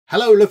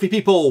Hello lovely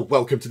people,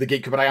 welcome to the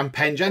Geek, but I am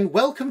Pengen.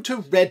 Welcome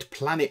to Red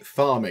Planet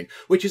Farming,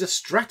 which is a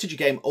strategy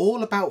game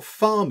all about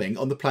farming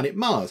on the planet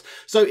Mars.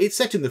 So it's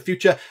set in the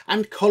future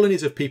and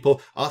colonies of people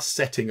are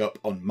setting up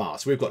on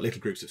Mars. We've got little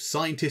groups of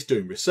scientists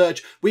doing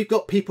research. We've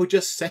got people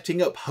just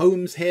setting up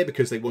homes here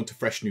because they want a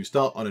fresh new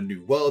start on a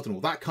new world and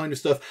all that kind of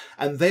stuff.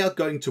 And they are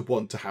going to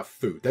want to have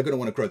food. They're going to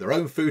want to grow their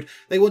own food.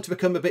 They want to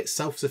become a bit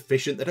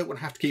self-sufficient. They don't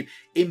want to have to keep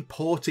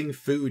importing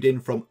food in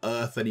from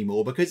Earth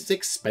anymore because it's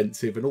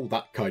expensive and all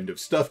that kind of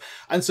stuff.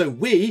 And so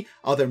we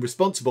are then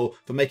responsible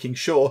for making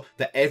sure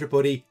that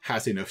everybody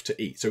has enough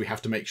to eat. So we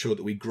have to make sure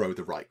that we grow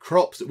the right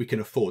crops, that we can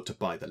afford to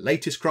buy the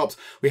latest crops.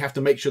 We have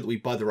to make sure that we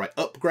buy the right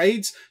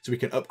upgrades so we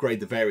can upgrade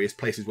the various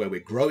places where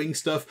we're growing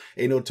stuff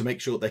in order to make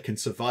sure they can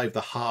survive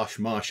the harsh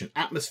Martian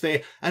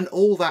atmosphere and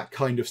all that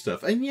kind of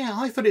stuff. And yeah,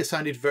 I thought it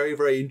sounded very,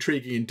 very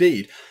intriguing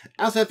indeed.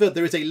 As ever,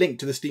 there is a link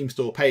to the Steam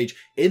store page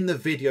in the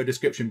video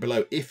description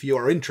below if you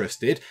are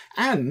interested.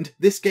 And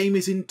this game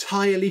is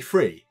entirely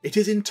free. It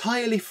is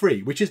entirely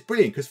free, which is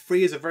brilliant because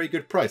free is a very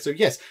good price. So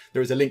yes,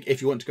 there is a link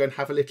if you want to go and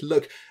have a little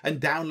look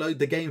and download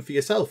the game for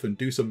yourself and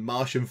do some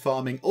Martian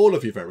farming all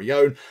of your very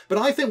own. But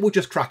I think we'll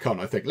just crack on,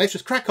 Let's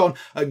just crack on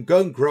and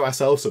go and grow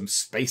ourselves some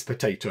space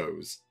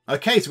potatoes.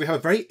 Okay, so we have a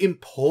very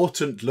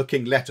important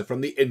looking letter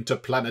from the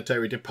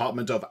Interplanetary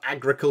Department of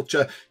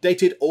Agriculture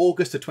dated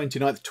August the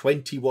 29th,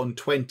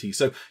 2120.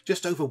 So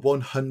just over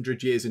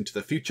 100 years into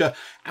the future.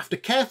 After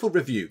careful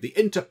review, the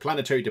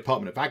Interplanetary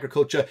Department of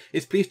Agriculture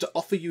is pleased to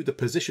offer you the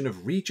position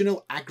of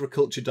Regional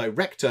Agriculture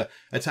Director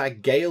at our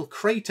Gale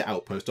Crater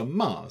outpost on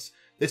Mars.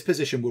 This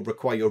position will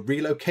require your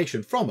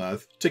relocation from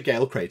Earth to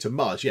Gale Crater,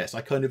 Mars. Yes,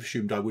 I kind of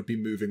assumed I would be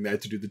moving there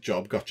to do the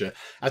job, gotcha.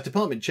 As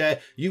department chair,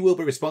 you will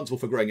be responsible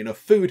for growing enough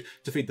food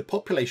to feed the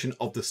population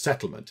of the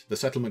settlement. The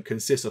settlement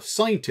consists of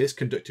scientists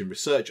conducting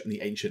research on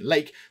the ancient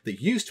lake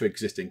that used to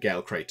exist in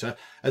Gale Crater,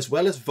 as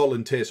well as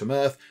volunteers from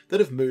Earth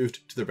that have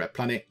moved to the Red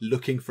Planet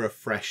looking for a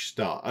fresh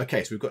start.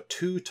 Okay, so we've got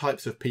two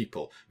types of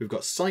people. We've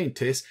got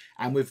scientists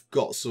and we've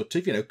got sort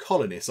of,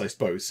 colonists, I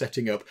suppose,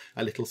 setting up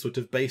a little sort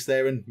of base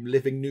there and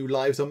living new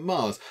lives on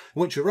Mars.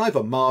 Once you arrive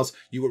on Mars,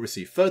 you will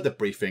receive further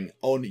briefing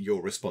on your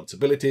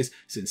responsibilities.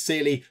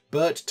 Sincerely,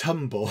 Bert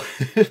Tumble.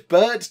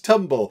 Bert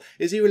Tumble.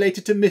 Is he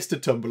related to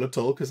Mr. Tumble at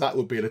all? Because that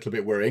would be a little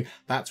bit worrying.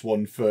 That's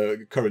one for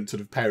current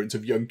sort of parents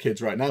of young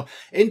kids right now.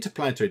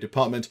 Interplanetary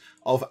Department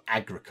of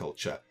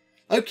Agriculture.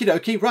 Okie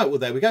dokie. Right, well,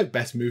 there we go.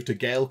 Best move to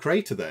Gale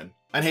Crater then.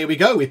 And here we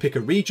go, we pick a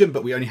region,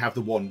 but we only have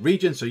the one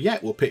region, so yeah,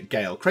 we'll pick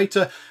Gale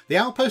Crater. The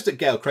outpost at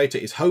Gale Crater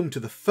is home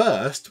to the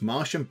first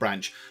Martian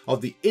branch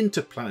of the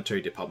Interplanetary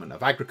Department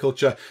of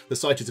Agriculture. The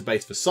site is a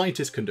base for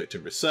scientists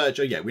conducting research.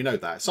 Oh yeah, we know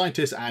that.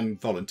 Scientists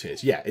and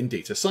volunteers. Yeah,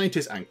 indeed. So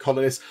scientists and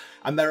colonists.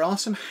 And there are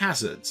some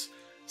hazards.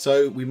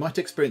 So we might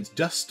experience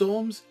dust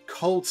storms,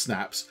 cold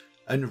snaps,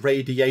 and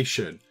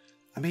radiation.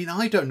 I mean,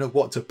 I don't know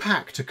what to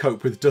pack to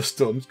cope with dust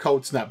storms,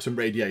 cold snaps and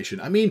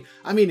radiation. I mean,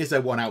 is there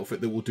one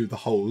outfit that will do the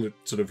whole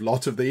sort of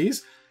lot of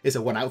these? Is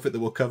there one outfit that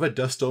will cover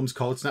dust storms,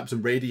 cold snaps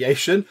and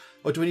radiation?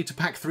 Or do we need to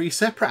pack 3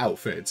 separate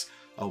outfits?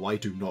 Oh, I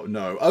do not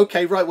know.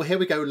 Okay, right, well, here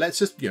we go. Let's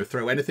just,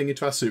 throw anything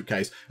into our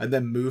suitcase and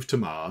then move to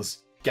Mars.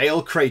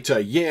 Gale Crater,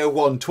 year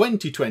 1,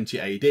 2020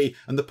 AD,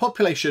 and the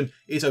population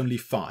is only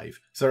 5.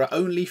 So there are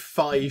only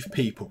 5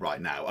 people right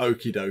now.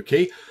 Okie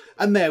dokie.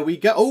 And there we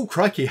go. Oh,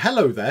 crikey,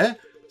 hello there.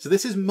 So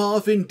this is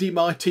Marvin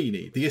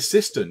DiMartini, the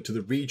assistant to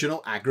the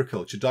Regional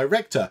Agriculture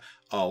Director.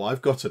 Oh,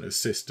 I've got an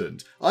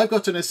assistant.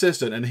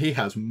 And he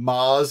has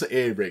Mars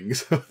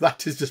earrings.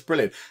 That is just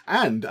brilliant.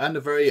 And a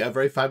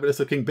very fabulous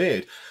looking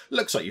beard.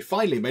 Looks like you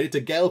finally made it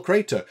to Gale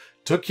Crater.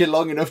 Took you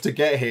long enough to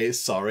get here.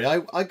 Sorry, I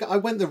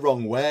went the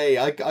wrong way.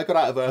 I got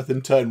out of Earth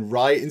and turned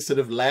right instead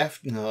of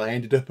left. No, I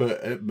ended up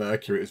at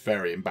Mercury. It was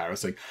very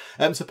embarrassing.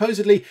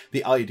 Supposedly,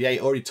 the IDA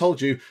already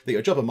told you that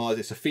your job on Mars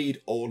is to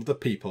feed all of the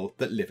people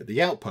that live at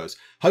the outpost.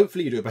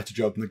 Hopefully, you do a better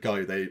job than the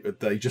guy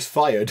they just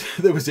fired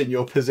that was in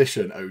your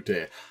position. Oh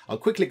dear.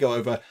 I'll quickly go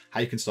over how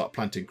you can start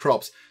planting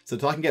crops so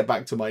that I can get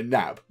back to my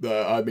nap.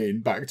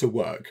 Back to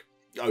work.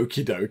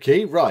 Okie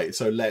dokie. Right,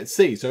 so let's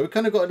see. So we've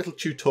kind of got a little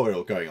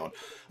tutorial going on.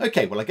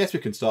 Okay, well, I guess we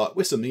can start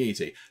with something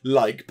easy,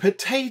 like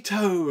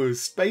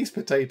potatoes, space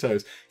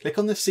potatoes. Click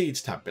on the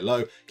seeds tab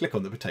below, click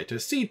on the potato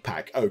seed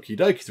pack. Okie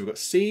dokie. So we've got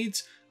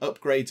seeds,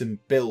 upgrades and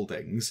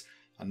buildings.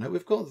 I know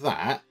we've got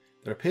that.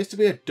 There appears to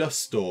be a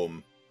dust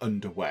storm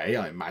underway,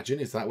 I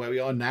imagine. Is that where we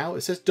are now?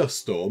 It says dust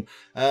storm.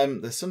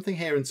 There's something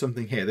here and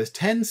something here. There's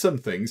 10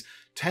 somethings,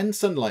 10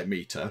 sunlight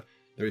meter.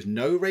 There is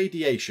no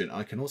radiation.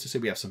 I can also see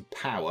we have some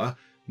power.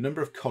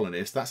 Number of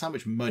colonists, that's how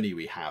much money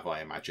we have,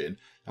 I imagine.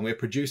 And we're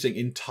producing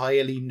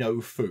entirely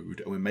no food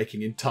and we're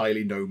making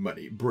entirely no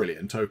money.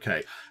 Brilliant,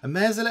 okay. And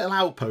there's a little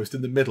outpost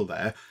in the middle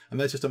there. And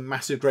there's just a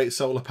massive great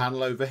solar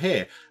panel over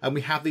here. And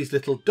we have these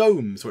little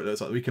domes where it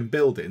looks like we can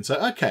build in. So,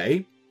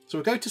 okay, so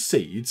we'll go to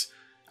seeds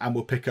and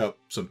we'll pick up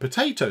some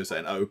potatoes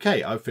then.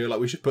 Okay, I feel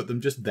like we should put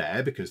them just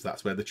there because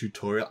that's where the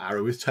tutorial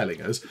arrow is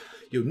telling us.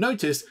 You'll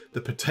notice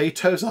the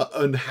potatoes are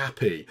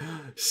unhappy.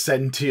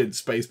 Sentient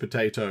space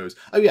potatoes.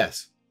 Oh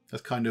yes.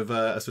 That's kind of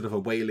a sort of a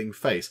wailing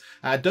face.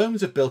 Our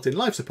domes have built-in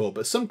life support,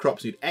 but some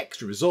crops need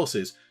extra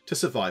resources to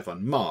survive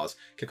on Mars.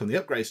 Click on the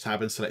Upgrades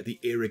tab and select the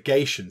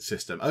irrigation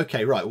system.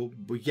 Okay, right. Well,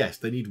 yes,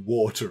 they need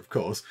water, of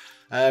course.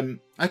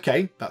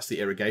 Okay, that's the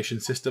irrigation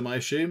system, I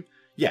assume.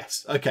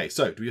 Yes. Okay,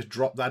 so do we just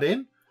drop that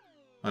in?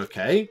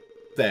 Okay,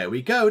 there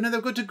we go. Now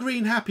they've got a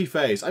green happy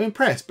face. I'm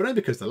impressed, but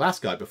only because the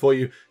last guy before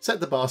you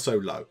set the bar so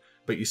low.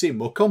 But you seem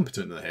more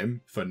competent than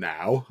him, for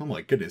now. Oh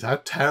my goodness,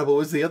 how terrible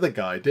was the other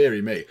guy?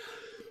 Dearie me.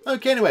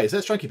 Okay, anyways,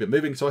 let's try and keep it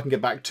moving so I can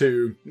get back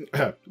to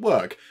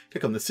work.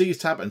 Click on the Seeds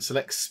tab and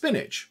select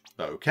spinach.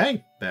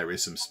 Okay, there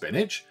is some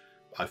spinach.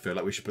 I feel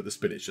like we should put the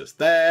spinach just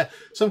there.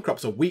 Some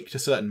crops are weak to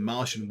certain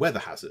Martian weather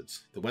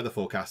hazards. The weather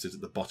forecast is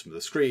at the bottom of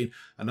the screen,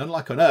 and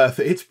unlike on Earth,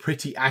 it's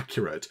pretty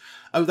accurate.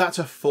 Oh, that's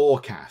a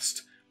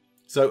forecast.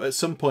 So at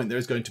some point there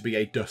is going to be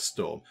a dust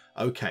storm.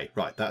 Okay,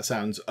 right, that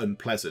sounds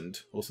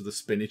unpleasant. Also, the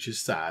spinach is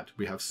sad.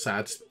 We have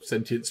sad,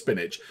 sentient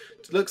spinach.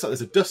 It looks like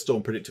there's a dust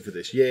storm predicted for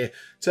this year.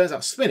 Turns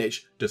out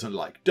spinach doesn't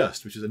like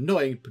dust, which is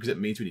annoying because it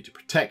means we need to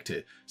protect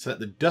it. Select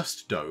the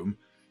dust dome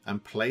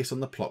and place on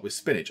the plot with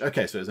spinach.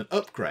 Okay, so there's an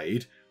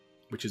upgrade,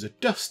 which is a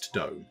dust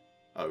dome.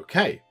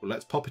 Okay, well,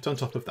 let's pop it on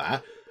top of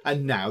that.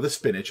 And now the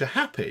spinach are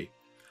happy.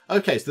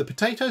 Okay, so the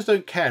potatoes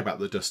don't care about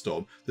the dust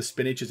storm. The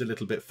spinach is a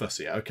little bit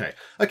fussy. Okay,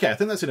 I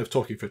think that's enough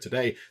talking for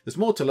today. There's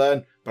more to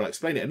learn, but I'll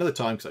explain it another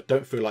time because I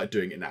don't feel like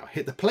doing it now.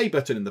 Hit the play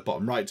button in the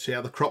bottom right to see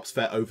how the crops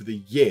fare over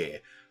the year.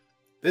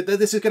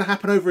 This is going to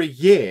happen over a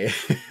year.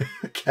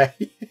 Okay,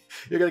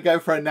 you're going to go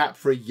for a nap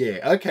for a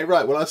year. Okay,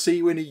 right, well, I'll see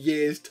you in a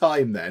year's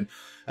time then.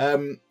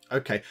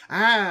 Okay,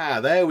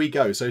 there we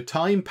go. So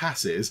time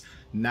passes.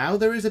 Now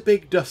there is a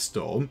big dust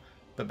storm.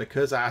 But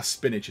because our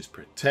spinach is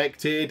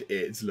protected,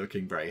 it's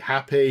looking very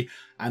happy.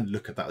 And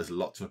look at that, there's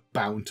lots of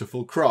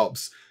bountiful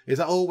crops. Is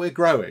that all we're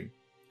growing?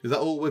 Is that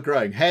all we're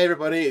growing? Hey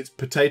everybody, it's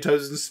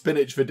potatoes and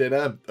spinach for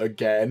dinner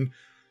again.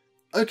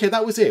 Okay,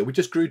 that was it. We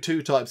just grew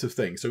 2 types of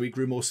things. So we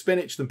grew more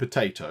spinach than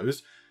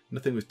potatoes.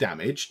 Nothing was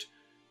damaged.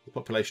 The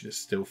population is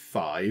still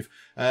 5.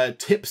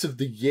 Tips of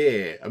the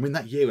year. I mean,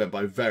 that year went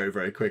by very,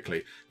 very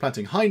quickly.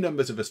 Planting high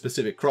numbers of a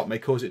specific crop may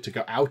cause it to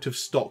go out of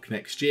stock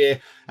next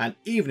year. And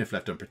even if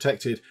left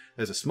unprotected,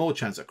 there's a small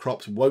chance that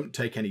crops won't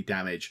take any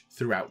damage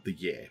throughout the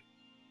year.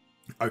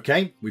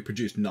 Okay, we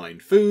produced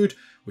 9 food,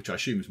 which I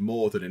assume is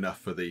more than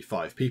enough for the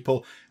 5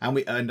 people. And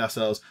we earned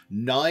ourselves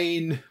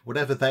 9,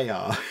 whatever they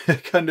are,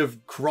 kind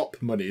of crop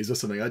monies or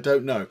something, I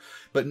don't know.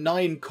 But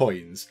 9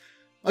 coins.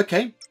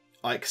 Okay,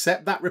 I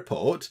accept that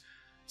report.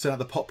 So now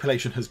the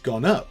population has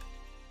gone up.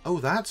 Oh,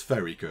 that's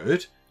very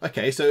good.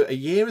 Okay, so a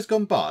year has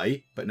gone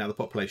by, but now the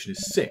population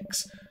is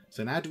 6.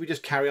 So now do we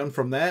just carry on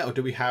from there, or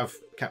do we have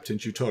Captain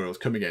Tutorials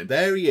coming in?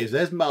 There he is.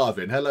 There's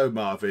Marvin. Hello,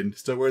 Marvin.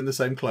 Still wearing the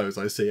same clothes,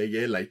 I see, a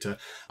year later.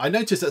 I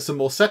noticed that some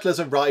more settlers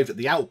arrived at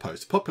the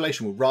outpost. The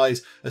population will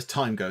rise as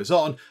time goes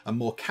on, and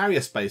more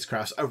carrier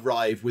spacecrafts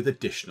arrive with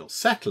additional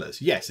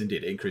settlers. Yes,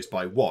 indeed, it increased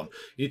by 1.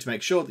 You need to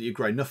make sure that you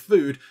grow enough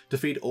food to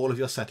feed all of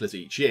your settlers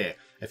each year.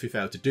 If you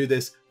fail to do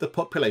this, the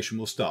population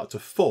will start to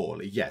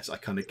fall. Yes, I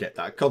kind of get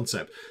that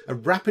concept. A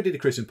rapidly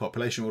decreasing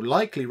population will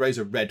likely raise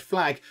a red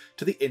flag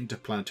to the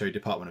Interplanetary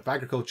Department of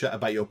Agriculture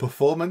about your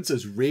performance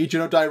as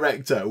regional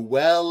director.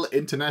 Well,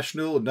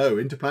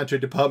 Interplanetary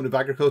Department of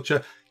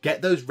Agriculture,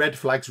 get those red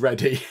flags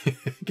ready.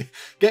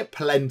 Get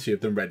plenty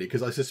of them ready,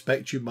 because I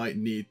suspect you might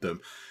need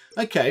them.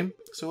 Okay,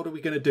 so what are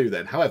we going to do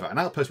then? However, an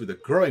outpost with a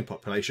growing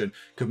population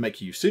could make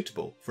you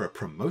suitable for a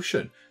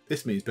promotion.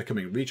 This means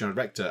becoming regional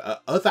director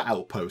at other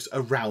outposts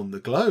around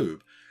the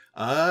globe.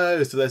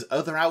 Oh, so there's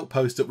other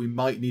outposts that we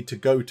might need to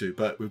go to,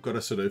 but we've got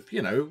to sort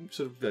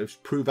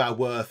of prove our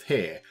worth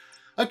here.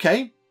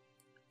 Okay.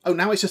 Oh,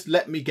 now it's just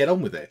let me get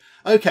on with it.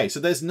 Okay, so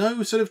there's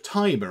no sort of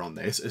timer on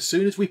this. As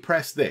soon as we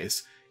press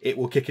this, it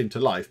will kick into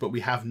life, but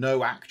we have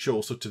no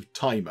actual sort of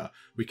timer.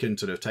 We can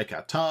sort of take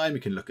our time, we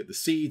can look at the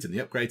seeds and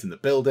the upgrades and the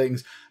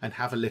buildings and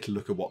have a little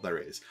look at what there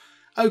is.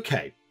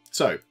 Okay,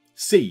 so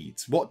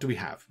seeds, what do we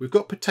have? We've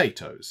got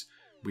potatoes.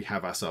 We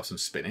have ourselves some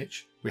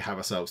spinach. We have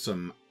ourselves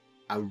some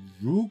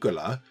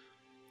arugula.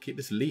 Keep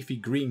this leafy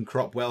green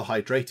crop well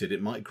hydrated.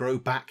 It might grow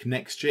back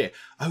next year.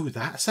 Oh,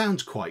 that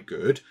sounds quite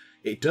good.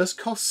 It does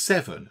cost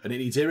 7 and it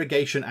needs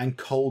irrigation and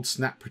cold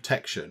snap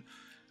protection.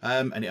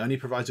 And it only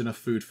provides enough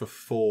food for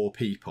 4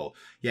 people.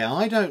 Yeah,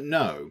 I don't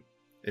know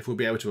if we'll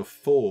be able to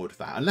afford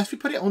that. Unless we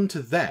put it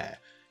onto there.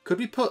 Could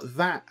we put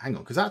that... Hang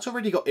on, because that's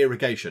already got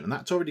irrigation. And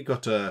that's already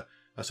got a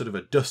sort of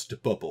a dust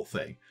bubble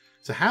thing.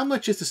 So how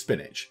much is the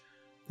spinach?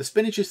 The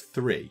spinach is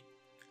 3.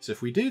 So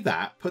if we do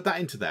that, put that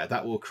into there,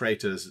 that will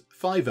create us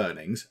 5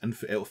 earnings. And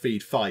it'll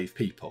feed 5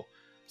 people.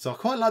 So I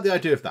quite like the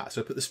idea of that.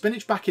 So put the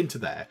spinach back into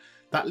there.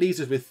 That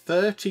leaves us with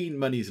 13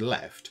 monies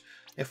left.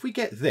 If we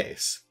get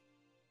this...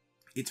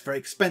 It's very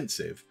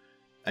expensive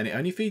and it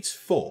only feeds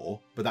 4,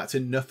 but that's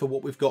enough for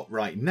what we've got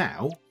right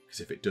now.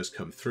 Because if it does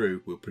come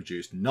through, we'll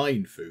produce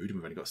 9 food and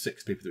we've only got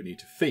 6 people that we need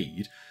to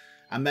feed.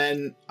 And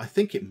then I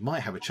think it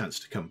might have a chance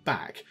to come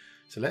back.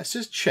 So let's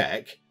just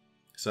check.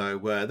 So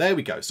there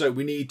we go. So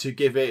we need to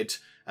give it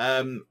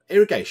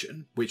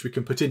Irrigation, which we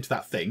can put into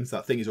that thing. So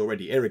that thing is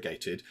already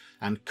irrigated.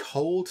 And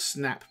cold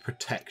snap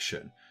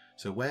protection.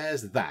 So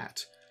where's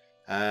that?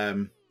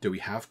 Do we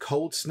have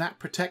cold snap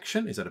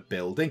protection? Is that a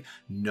building?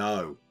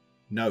 No.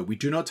 No, we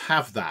do not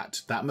have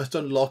that. That must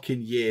unlock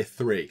in year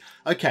 3.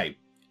 Okay,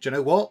 do you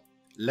know what?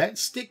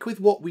 Let's stick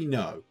with what we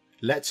know.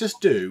 Let's just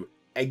do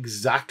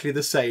exactly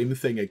the same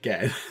thing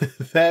again.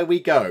 There we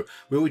go.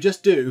 We will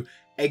just do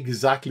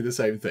exactly the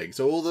same thing.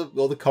 So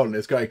all the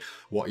colonists going,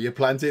 what are you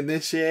planting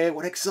this year?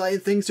 What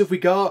exciting things have we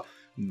got?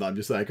 And I'm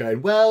just there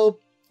going, well,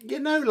 you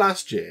know,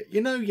 last year,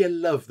 you know, you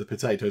love the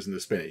potatoes and the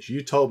spinach.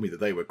 You told me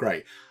that they were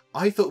great.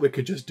 I thought we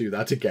could just do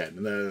that again.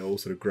 And they're all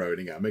sort of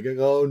groaning at me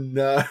going, oh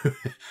no.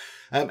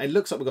 It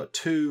looks like we've got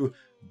 2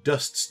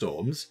 dust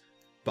storms,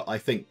 but I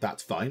think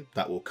that's fine.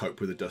 That will cope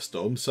with the dust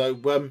storm. So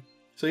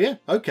yeah,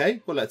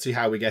 okay. Well, let's see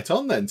how we get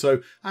on then.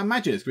 So I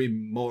imagine it's going to be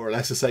more or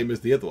less the same as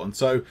the other one.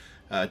 So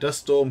dust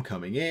storm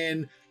coming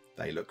in.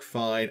 They look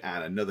fine.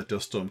 And another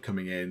dust storm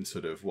coming in,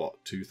 sort of,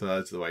 what, 2/3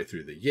 of the way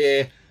through the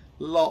year.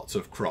 Lots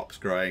of crops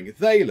growing.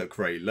 They look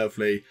very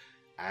lovely.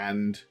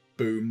 And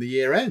boom, the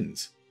year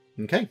ends.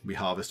 Okay, we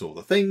harvest all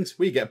the things.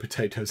 We get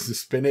potatoes and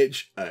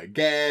spinach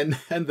again.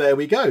 And there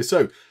we go.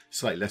 So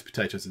slightly less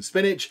potatoes and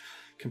spinach.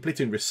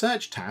 Completing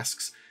research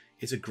tasks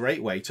is a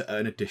great way to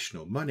earn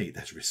additional money.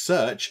 There's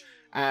research.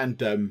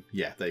 And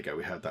yeah, there you go.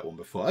 We heard that one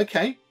before.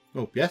 Okay.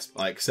 Well, yes,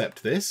 I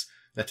accept this.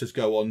 Let us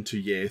go on to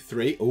year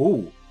 3.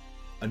 Ooh,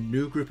 a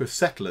new group of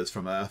settlers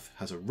from Earth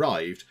has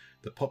arrived.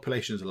 The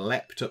population has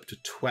leapt up to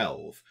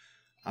 12.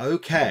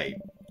 Okay.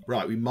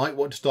 Right, we might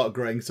want to start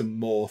growing some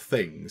more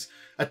things.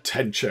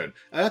 Attention!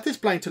 Earth is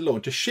planning to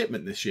launch a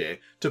shipment this year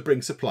to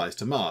bring supplies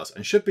to Mars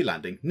and should be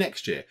landing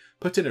next year.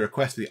 Put in a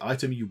request for the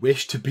item you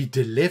wish to be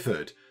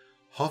delivered.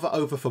 Hover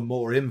over for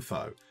more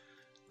info.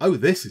 Oh,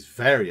 this is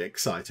very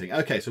exciting.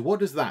 Okay, so what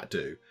does that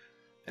do?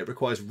 It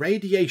requires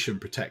radiation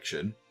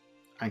protection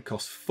and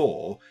costs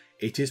 4.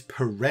 It is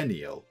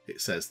perennial,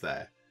 it says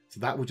there. So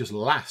that will just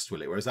last,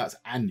 will it? Whereas that's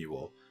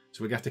annual.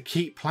 So we're going to have to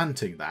keep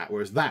planting that,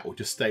 whereas that will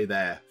just stay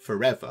there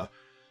forever.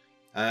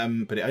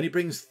 But it only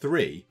brings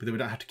 3, but then we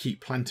don't have to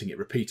keep planting it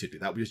repeatedly.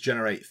 That will just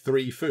generate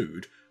 3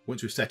 food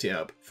once we've set it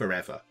up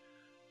forever.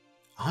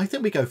 I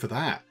think we go for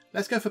that.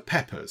 Let's go for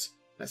peppers.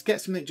 Let's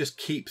get something that just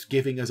keeps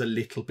giving us a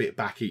little bit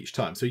back each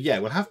time. So yeah,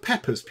 we'll have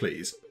peppers,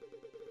 please.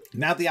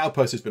 Now the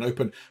outpost has been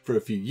open for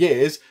a few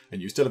years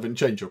and you still haven't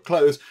changed your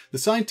clothes, the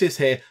scientists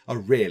here are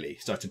really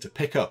starting to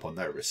pick up on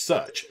their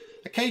research.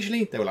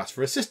 Occasionally, they will ask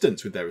for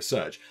assistance with their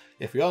research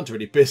if we aren't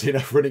already busy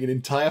enough running an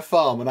entire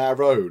farm on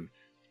our own.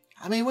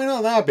 I mean, we're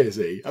not that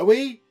busy, are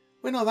we?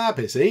 We're not that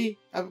busy.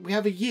 We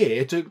have a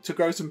year to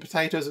grow some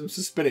potatoes and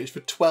some spinach for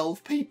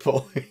 12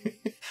 people.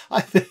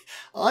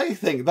 I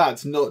think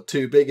that's not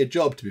too big a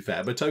job, to be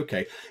fair, but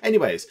okay.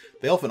 Anyways,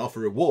 they often offer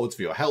rewards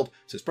for your help,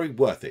 so it's probably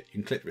worth it. You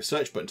can click the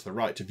research button to the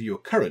right to view your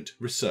current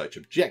research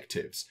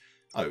objectives.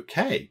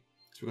 Okay,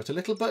 so we've got a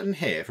little button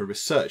here for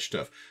research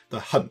stuff. The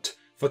hunt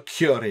for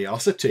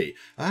curiosity.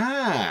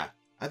 Ah!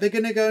 Are they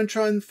going to go and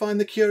try and find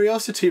the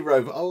Curiosity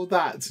rover? Oh,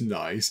 that's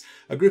nice.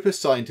 A group of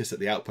scientists at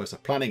the outpost are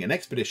planning an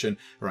expedition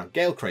around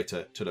Gale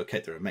Crater to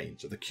locate the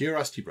remains of the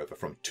Curiosity rover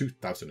from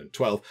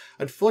 2012.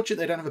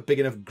 Unfortunately, they don't have a big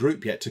enough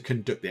group yet to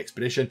conduct the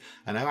expedition,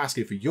 and I'm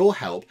asking for your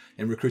help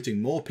in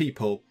recruiting more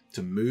people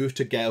to move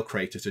to Gale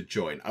Crater to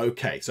join.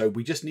 Okay, so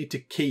we just need to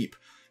keep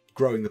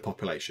growing the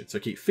population. So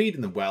keep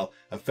feeding them well.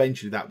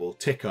 Eventually that will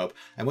tick up.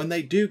 And when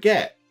they do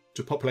get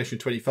to population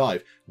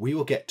 25, we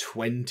will get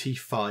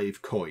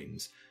 25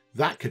 coins.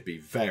 That could be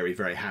very,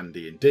 very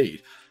handy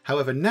indeed.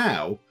 However,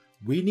 now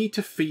we need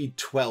to feed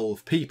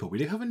 12 people. We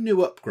do have a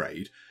new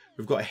upgrade.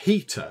 We've got a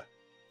heater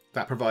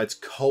that provides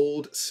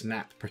cold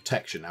snap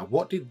protection. Now,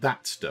 what did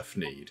that stuff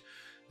need?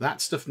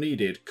 That stuff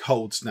needed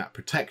cold snap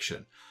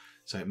protection.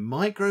 So it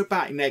might grow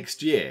back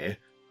next year,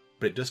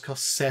 but it does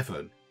cost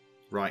 7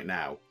 right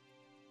now.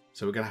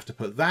 So we're going to have to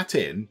put that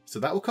in. So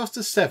that will cost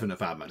us 7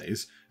 of our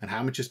monies. And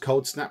how much is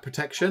cold snap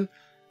protection?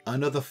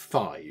 Another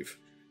 5.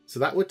 So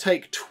that would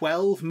take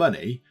 12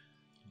 money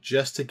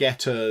just to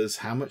get us,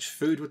 how much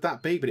food would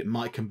that be? But it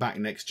might come back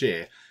next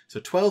year. So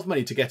 12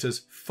 money to get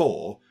us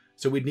 4.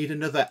 So we'd need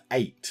another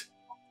 8.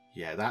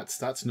 Yeah,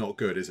 that's not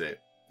good, is it?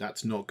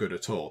 That's not good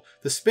at all.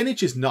 The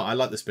spinach is not, I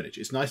like the spinach.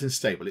 It's nice and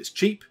stable. It's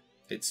cheap.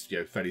 It's, you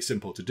know, fairly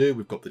simple to do.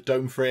 We've got the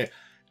dome for it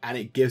and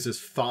it gives us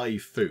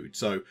 5 food.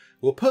 So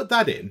we'll put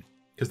that in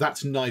because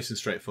that's nice and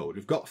straightforward.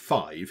 We've got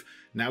 5.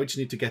 Now we just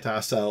need to get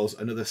ourselves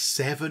another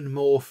 7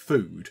 more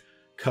food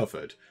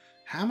covered.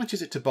 How much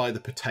is it to buy the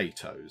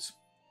potatoes?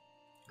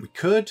 We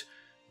could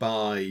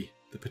buy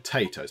the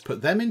potatoes,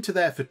 put them into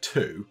there for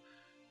 2.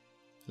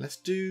 Let's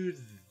do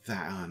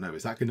that. Oh no,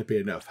 is that going to be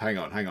enough? Hang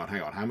on.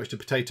 How much do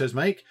potatoes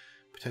make?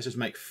 Potatoes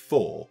make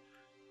 4.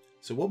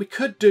 So what we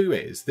could do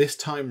is, this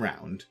time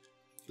round,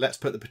 let's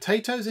put the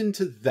potatoes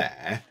into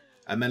there,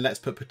 and then let's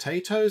put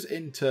potatoes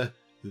into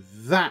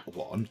that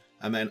one,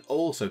 and then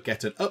also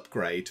get an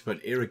upgrade to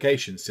an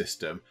irrigation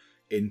system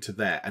into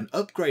there. An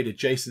upgrade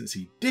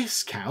adjacency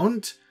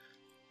discount?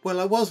 Well,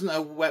 I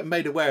wasn't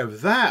made aware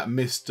of that,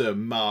 Mr.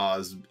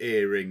 Mars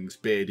Earrings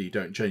Beardy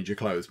Don't Change Your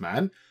Clothes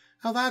Man.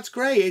 Oh, that's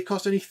great. It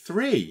cost only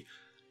 3.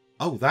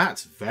 Oh,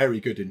 that's very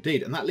good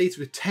indeed. And that leaves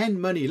with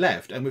 10 money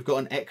left, and we've got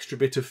an extra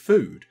bit of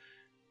food.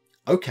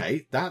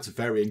 Okay, that's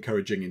very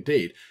encouraging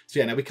indeed. So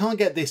yeah, now we can't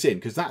get this in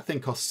because that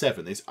thing costs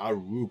 7, this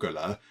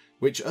arugula,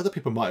 which other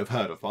people might have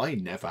heard of. I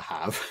never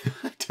have.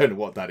 I don't know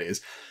what that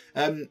is.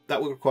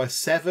 That will require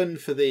 7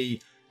 for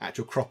the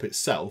actual crop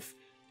itself.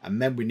 And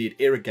then we need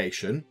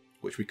irrigation,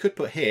 which we could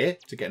put here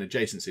to get an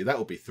adjacency. That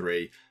will be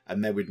 3.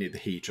 And then we'd need the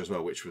heater as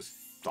well, which was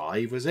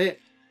 5, was it?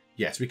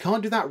 Yes, we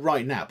can't do that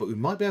right now, but we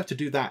might be able to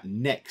do that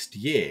next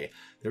year.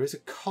 There is a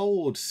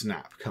cold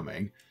snap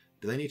coming.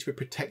 Do they need to be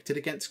protected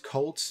against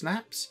cold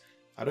snaps?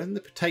 I don't think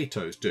the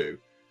potatoes do.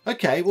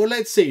 Okay, well,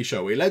 let's see,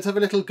 shall we? Let's have a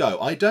little go.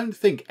 I don't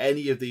think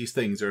any of these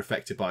things are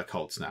affected by a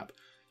cold snap.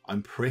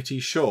 I'm pretty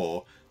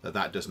sure that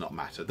that does not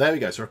matter. There we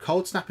go. So a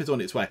cold snap is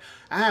on its way.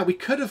 Ah, we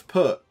could have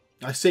put...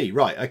 I see.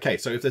 Right. Okay.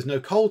 So if there's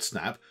no cold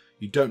snap,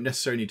 you don't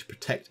necessarily need to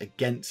protect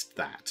against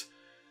that.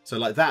 So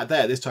like that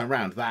there, this time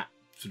round, that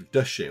sort of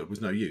dust shield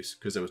was no use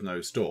because there was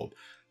no storm.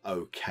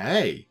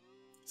 Okay.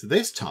 So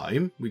this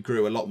time we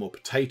grew a lot more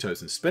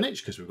potatoes and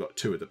spinach because we've got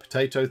 2 of the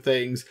potato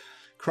things.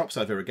 Crops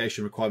out of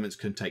irrigation requirements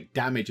can take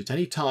damage at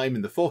any time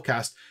in the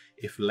forecast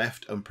if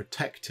left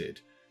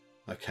unprotected.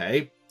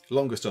 Okay.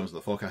 Longer storms in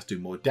the forecast do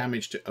more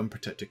damage to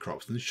unprotected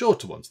crops than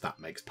shorter ones. That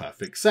makes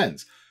perfect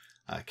sense.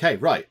 Okay,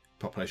 right.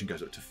 Population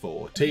goes up to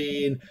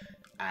 14.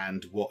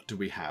 And what do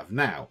we have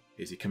now?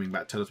 Is he coming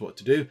back to tell us what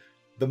to do?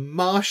 The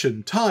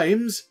Martian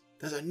Times.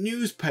 There's a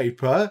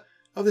newspaper.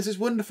 Oh, this is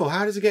wonderful.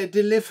 How does it get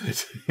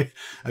delivered?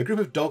 A group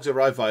of dogs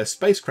arrive via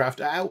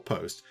spacecraft at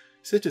outpost.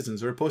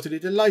 Citizens are reportedly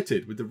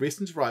delighted with the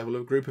recent arrival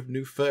of a group of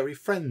new furry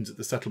friends at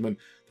the settlement.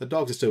 The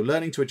dogs are still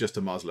learning to adjust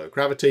to Mars' low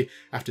gravity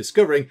after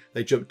discovering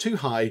they jumped too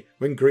high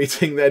when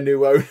greeting their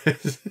new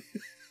owners.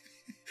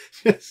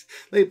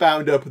 They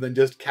bound up and then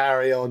just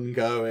carry on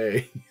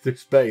going through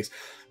space.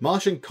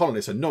 Martian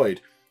colonists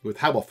annoyed with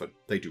how often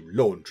they do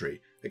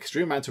laundry.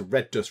 Extreme amounts of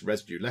red dust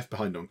residue left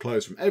behind on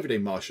clothes from everyday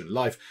Martian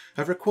life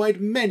have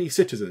required many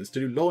citizens to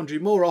do laundry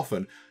more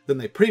often than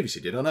they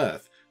previously did on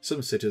Earth.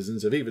 Some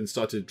citizens have even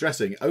started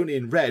dressing only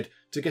in red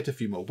to get a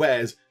few more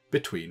wears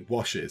between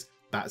washes.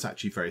 That's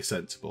actually very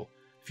sensible.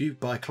 If you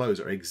buy clothes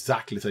that are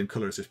exactly the same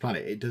colour as this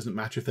planet, it doesn't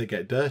matter if they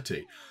get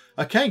dirty.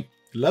 Okay,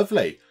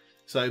 lovely.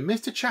 So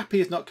Mr. Chappie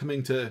is not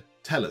coming to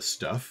tell us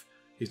stuff.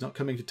 He's not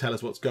coming to tell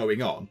us what's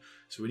going on.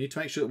 So we need to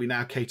make sure that we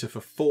now cater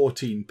for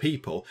 14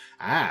 people.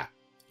 Ah,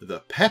 the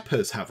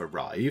peppers have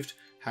arrived.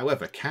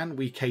 However, can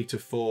we cater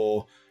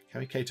for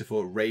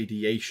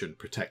radiation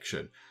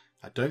protection?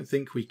 I don't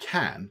think we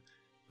can.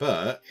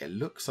 But it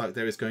looks like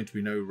there is going to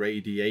be no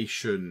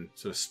radiation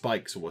sort of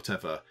spikes or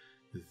whatever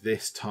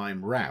this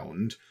time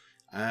round.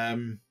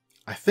 I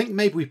think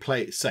maybe we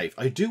play it safe.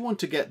 I do want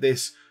to get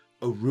this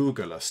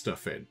arugula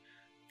stuff in.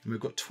 And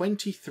we've got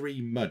 23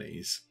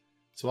 monies.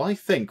 So I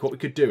think what we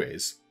could do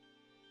is,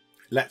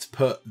 let's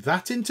put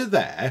that into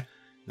there.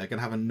 They're going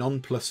to have a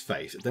non-plus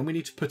face. Then we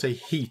need to put a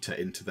heater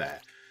into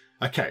there.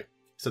 Okay.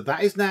 So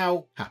that is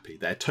now happy.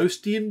 They're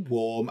toasty and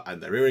warm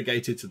and they're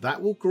irrigated, so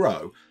that will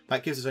grow.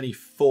 That gives us only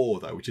 4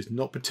 though, which is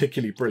not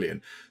particularly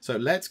brilliant. So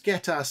let's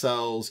get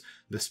ourselves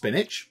the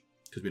spinach,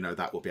 because we know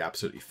that will be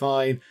absolutely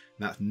fine. And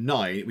that's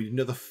 9. We need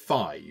another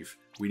 5.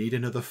 We need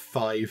another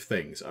 5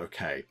 things.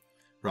 Okay.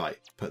 Right.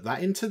 Put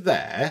that into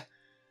there.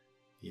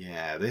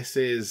 Yeah, this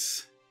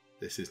is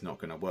not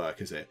going to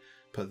work, is it?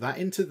 Put that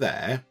into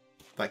there.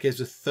 That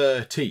gives us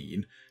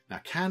 13.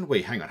 Now, can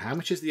we... Hang on. How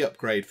much is the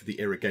upgrade for the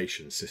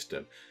irrigation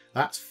system?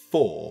 That's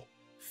 4.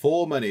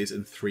 4 monies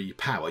and 3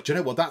 power. Do you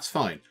know what? That's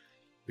fine.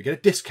 We get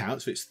a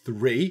discount, so it's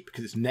 3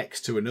 because it's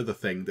next to another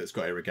thing that's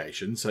got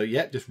irrigation. So,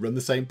 yep, just run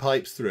the same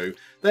pipes through.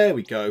 There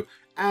we go.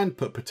 And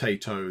put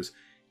potatoes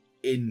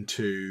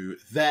into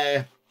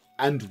there.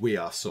 And we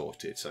are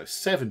sorted. So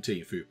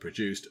 17 food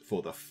produced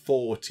for the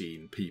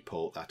 14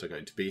 people that are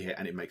going to be here.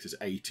 And it makes us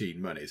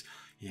 18 monies.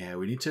 Yeah,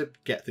 we need to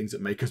get things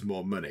that make us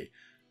more money.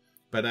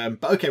 But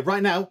okay,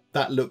 right now,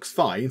 that looks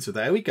fine. So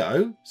there we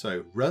go.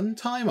 So run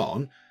time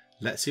on.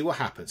 Let's see what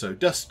happens. So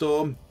dust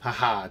storm.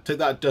 Haha, take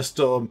that dust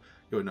storm.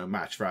 You're no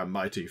match for our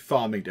mighty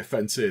farming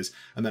defences.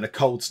 And then a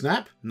cold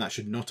snap. And that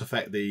should not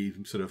affect the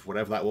sort of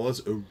whatever that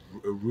was.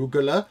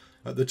 Arugula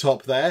at the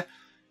top there.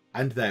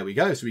 And there we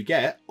go. So we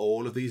get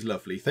all of these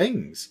lovely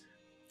things.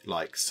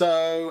 Like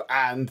so.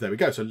 And there we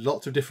go. So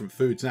lots of different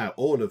foods now.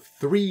 All of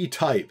 3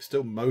 types.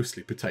 Still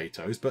mostly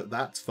potatoes, but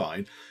that's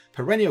fine.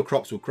 Perennial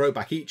crops will grow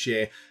back each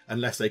year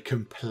unless they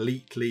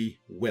completely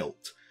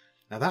wilt.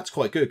 Now that's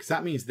quite good because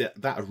that means that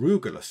that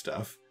arugula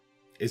stuff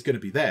is going to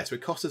be there. So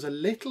it costs us a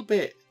little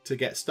bit to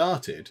get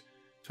started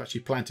to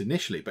actually plant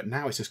initially, but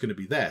now it's just going to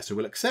be there. So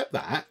we'll accept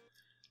that.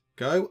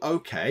 Go,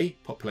 okay,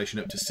 population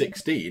up to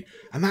 16.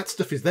 And that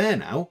stuff is there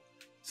now.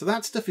 So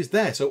that stuff is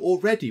there. So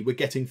already we're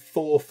getting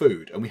 4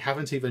 food and we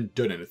haven't even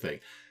done anything.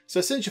 So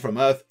since you're from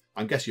Earth,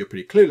 I'm guessing you're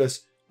pretty clueless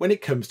when it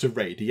comes to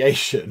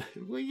radiation.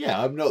 Well,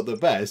 yeah, I'm not the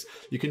best.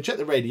 You can check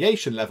the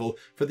radiation level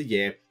for the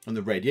year on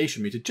the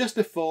radiation meter just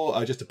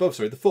above,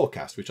 the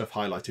forecast, which I've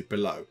highlighted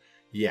below.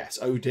 Yes,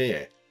 oh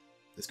dear.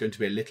 There's going to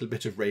be a little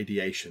bit of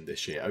radiation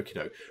this year. Okie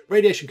doke.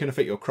 Radiation can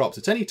affect your crops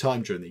at any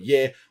time during the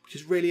year, which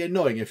is really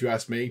annoying if you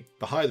ask me.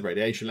 The higher the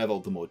radiation level,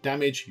 the more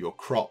damage your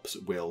crops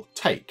will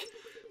take.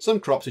 Some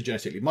crops are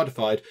genetically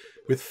modified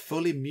with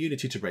full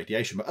immunity to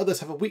radiation, but others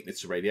have a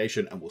weakness to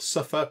radiation and will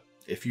suffer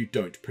if you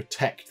don't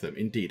protect them.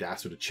 Indeed, our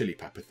sort of chili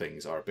pepper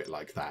things are a bit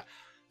like that.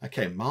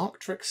 Okay,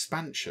 marked for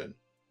expansion.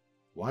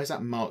 Why is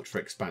that marked for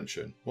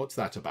expansion? What's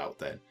that about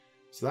then?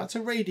 So that's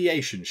a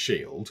radiation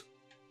shield.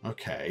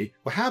 Okay,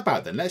 well how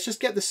about then, let's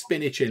just get the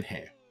spinach in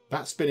here.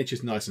 That spinach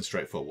is nice and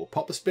straightforward. We'll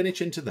pop the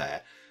spinach into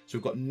there. So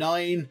we've got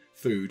 9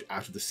 food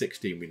out of the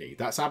 16 we need.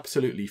 That's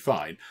absolutely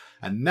fine.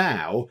 And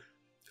now,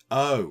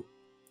 oh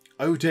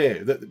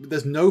dear,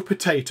 there's no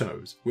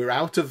potatoes. We're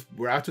out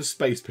of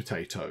space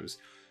potatoes.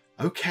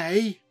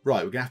 Okay,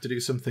 right, we're gonna have to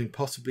do something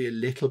possibly a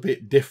little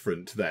bit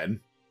different then.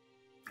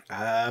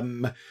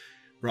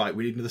 Right,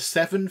 we need another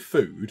 7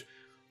 food.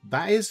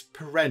 That is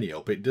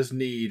perennial, but it does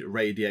need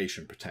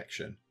radiation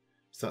protection.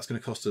 So that's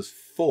going to cost us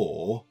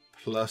 4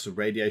 plus a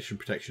radiation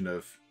protection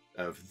of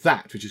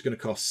that, which is going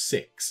to cost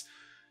 6.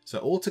 So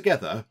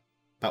altogether,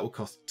 that will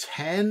cost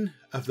 10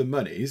 of the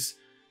monies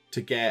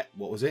to get,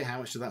 what was it? How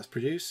much does that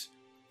produce?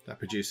 That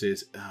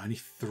produces only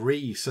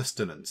 3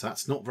 sustenance.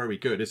 That's not very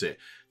good, is it?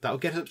 That'll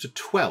get us up to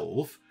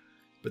 12,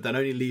 but then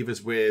only leave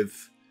us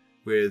with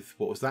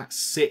what was that?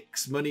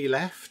 6 money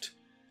left?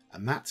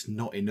 And that's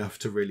not enough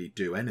to really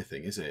do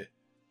anything, is it?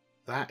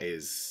 That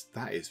is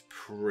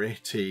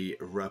pretty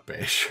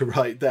rubbish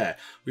right there.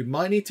 We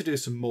might need to do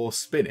some more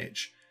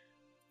spinach.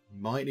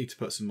 Might need to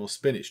put some more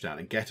spinach down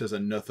and get us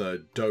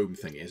another dome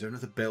thingy. Is there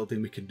another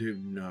building we can do?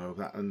 No,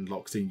 that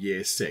unlocks in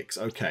year 6.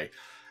 Okay.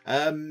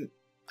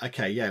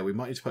 Okay, yeah, we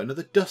might need to put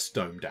another dust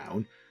dome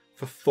down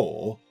for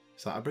 4.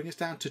 So that'll bring us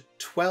down to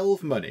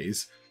 12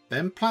 monies.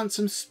 Then plant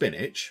some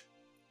spinach,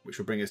 which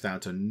will bring us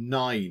down to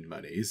 9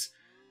 monies.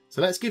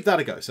 So let's give that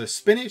a go. So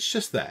spinach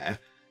just there,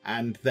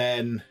 and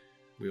then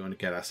we want to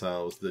get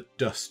ourselves the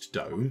dust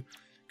dome,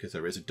 because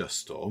there is a dust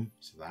storm,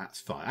 so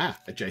that's fine. Ah,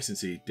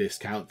 adjacency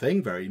discount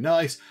thing, very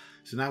nice.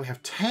 So now we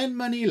have 10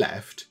 money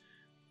left,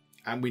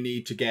 and we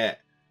need to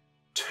get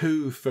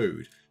 2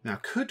 food. Now,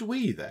 could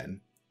we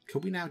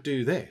now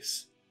do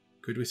this?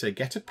 Could we say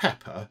get a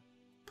pepper,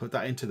 put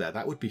that into there?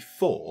 That would be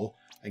 4,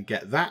 and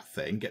get that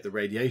thing, get the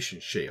radiation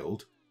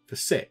shield for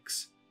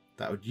 6.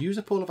 That would use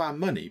up all of our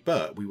money,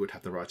 but we would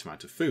have the right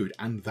amount of food,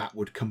 and that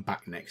would come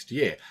back next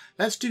year.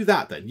 Let's do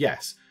that then,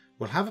 yes.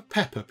 We'll have a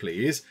pepper,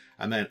 please,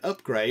 and then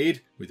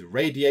upgrade with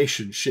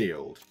radiation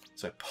shield.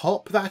 So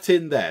pop that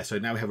in there. So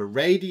now we have a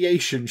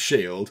radiation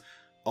shield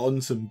on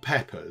some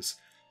peppers.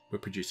 We're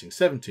producing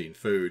 17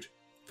 food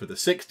for the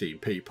 16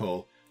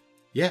 people.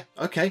 Yeah,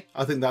 okay,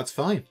 I think that's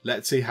fine.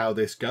 Let's see how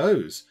this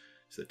goes.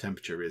 So the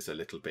temperature is a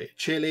little bit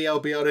chilly, I'll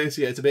be honest.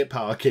 Yeah, it's a bit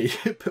parky.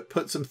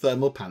 Put some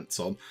thermal pants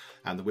on,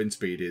 and the wind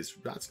speed is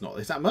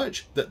that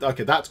much.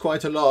 Okay, that's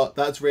quite a lot.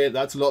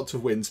 That's lots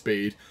of wind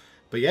speed.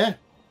 But yeah,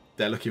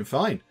 they're looking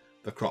fine.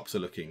 The crops are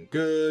looking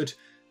good,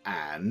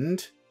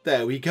 and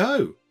there we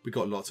go. We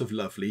got lots of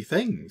lovely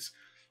things.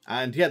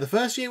 And yeah, the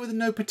first year with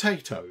no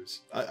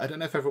potatoes. I don't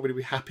know if everybody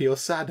will be happy or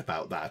sad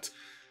about that.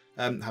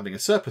 Having a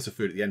surplus of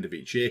food at the end of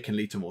each year can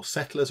lead to more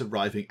settlers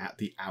arriving at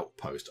the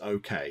outpost.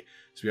 Okay,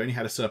 so we only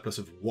had a surplus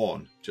of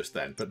 1 just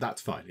then, but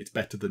that's fine. It's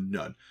better than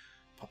none.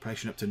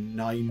 Population up to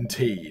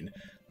 19.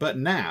 But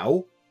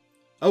now,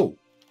 oh,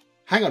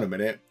 hang on a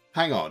minute.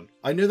 Hang on.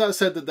 I knew that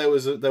said that there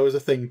was a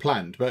thing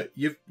planned, but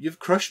you've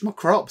crushed my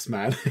crops,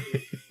 man.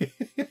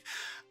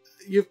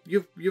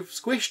 you've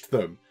squished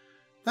them.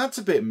 That's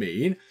a bit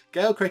mean.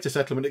 Gale Crater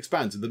settlement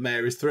expands and the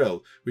mayor is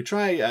thrilled. We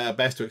try our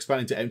best to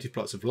expand into empty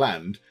plots of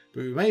land,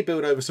 but we may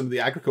build over some of the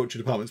agriculture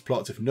department's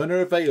plots if none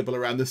are available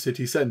around the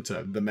city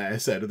centre, the mayor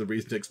said of the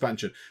recent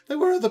expansion. There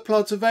were other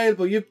plots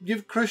available.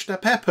 You've crushed our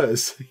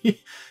peppers.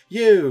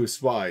 You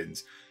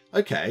swines.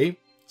 Okay,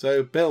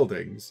 so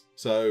buildings.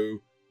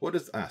 So what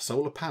is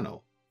solar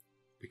panel?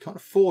 We can't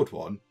afford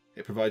one.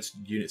 It provides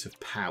units of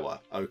power.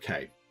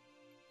 Okay.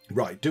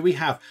 Right, do we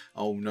have...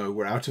 Oh no,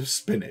 we're out of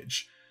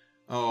spinach.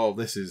 Oh,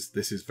 this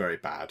is very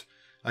bad.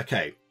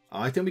 Okay,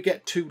 I think we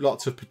get 2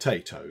 lots of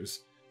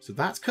potatoes. So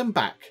that's come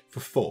back for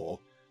 4.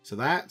 So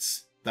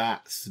that's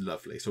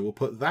lovely. So we'll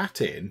put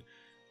that in.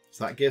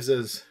 So that gives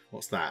us,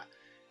 what's that?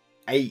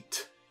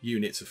 8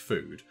 units of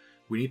food.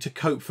 We need to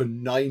cope for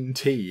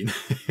 19.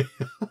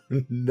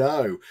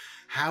 No.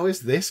 How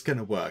is this going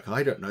to work?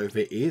 I don't know if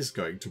it is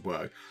going to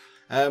work.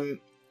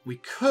 We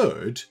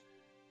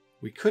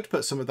could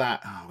put some of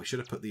that... Oh, we should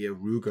have put the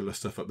arugula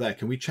stuff up there.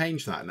 Can we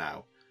change that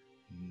now?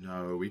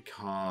 No, we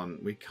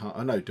can't. We can't.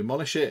 Oh no,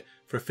 demolish it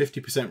for a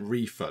 50%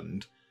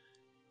 refund.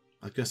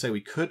 I was going to say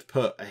we could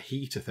put a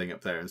heater thing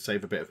up there and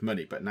save a bit of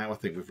money, but now I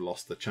think we've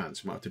lost the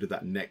chance. We might have to do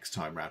that next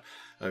time round.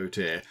 Oh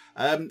dear.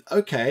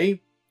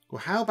 Okay.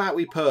 Well, how about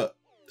we put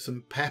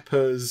some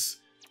peppers...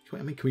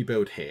 Can we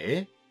build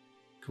here?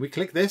 Can we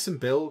click this and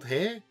build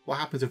here? What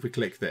happens if we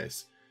click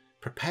this?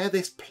 prepare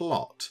this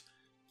plot.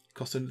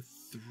 Costing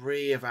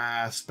 3 of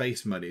our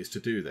space monies to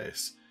do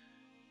this.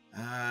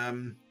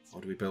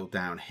 What do we build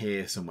down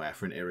here somewhere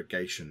for an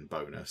irrigation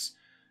bonus?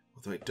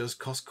 Although it does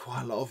cost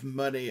quite a lot of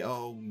money.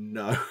 Oh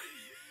no.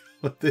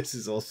 This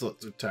is all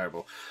sorts of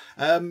terrible.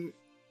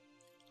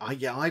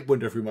 Yeah, I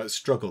wonder if we might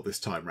struggle this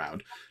time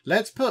round.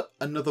 Let's put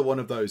another one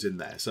of those in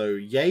there. So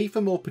yay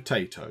for more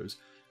potatoes.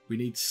 We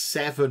need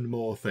 7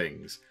 more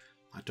things.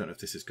 I don't know if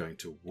this is going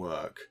to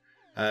work.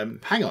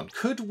 Hang on.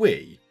 Could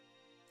we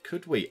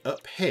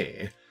up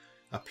here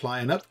apply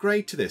an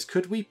upgrade to this?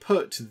 Could we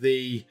put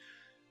the...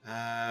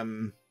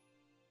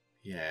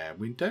 yeah,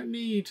 we don't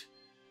need...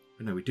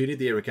 No, we do need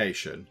the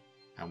irrigation.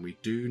 And we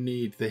do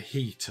need the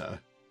heater.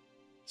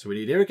 So we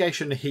need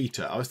irrigation and a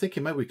heater. I was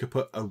thinking maybe we could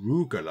put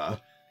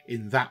arugula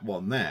in that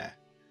one there.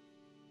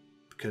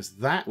 Because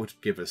that would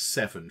give us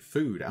 7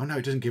 food. Oh no,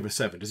 it doesn't give us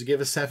 7. Does it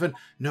give us 7?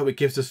 No, it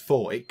gives us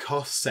 4. It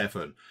costs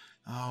 7.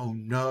 Oh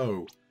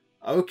no.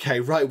 Okay,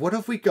 right, what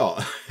have we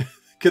got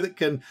that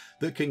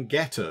can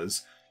get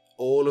us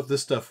all of the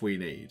stuff we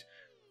need?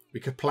 We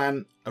could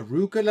plant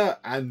arugula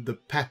and the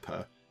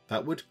pepper.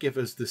 That would give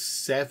us the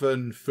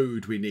 7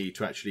 food we need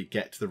to actually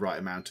get to the right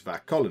amount of our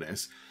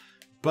colonists.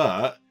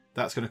 But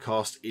that's going to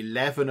cost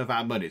 11 of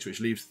our monies, which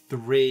leaves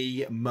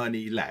 3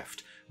 money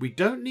left. We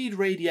don't need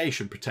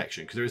radiation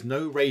protection because there is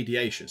no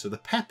radiation. So the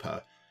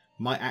pepper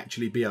might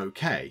actually be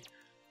okay.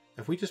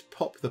 If we just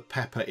pop the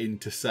pepper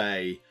into,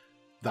 say,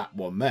 that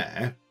one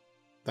there,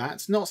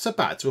 that's not so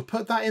bad. So we'll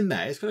put that in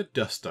there. It's got a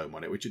dust dome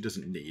on it, which it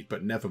doesn't need,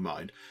 but never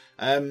mind.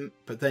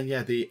 But then,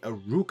 yeah, the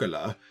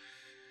arugula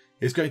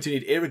is going to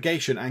need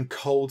irrigation and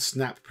cold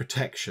snap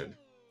protection,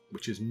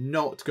 which is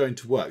not going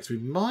to work. So we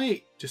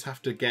might just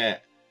have to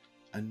get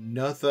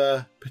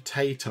another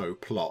potato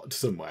plot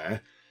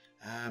somewhere.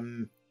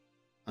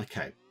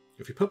 Okay,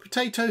 if we put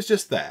potatoes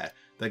just there,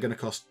 they're going to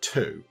cost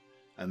 2.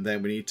 And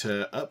then we need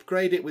to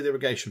upgrade it with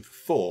irrigation for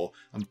 4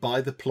 and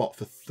buy the plot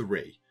for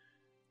 3.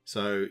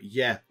 So,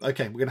 yeah,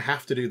 okay, we're going to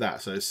have to do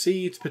that. So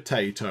seeds,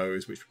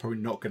 potatoes, which we're probably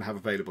not going to have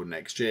available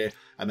next year,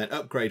 and then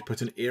upgrade,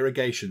 put an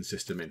irrigation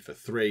system in for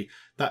 3.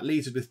 That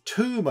leaves us with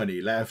 2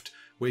 money left.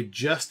 We're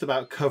just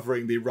about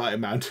covering the right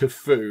amount of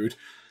food.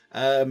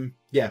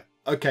 Yeah,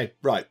 okay,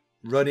 right.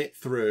 Run it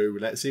through.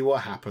 Let's see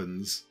what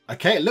happens.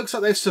 Okay, it looks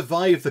like they've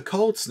survived the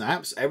cold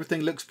snaps.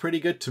 Everything looks pretty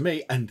good to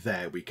me. And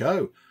there we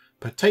go.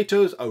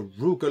 Potatoes,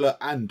 arugula,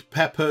 and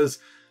peppers.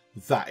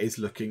 That is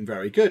looking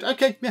very good.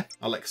 Okay, yeah,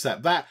 I'll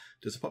accept that.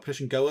 Does the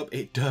population go up?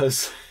 It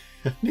does.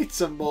 I need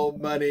some more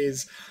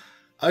monies.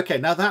 Okay,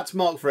 now that's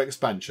marked for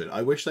expansion.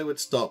 I wish they would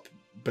stop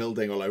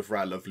building all over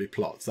our lovely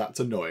plots. That's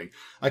annoying.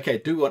 Okay,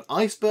 do we want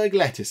iceberg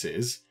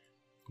lettuces,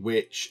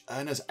 which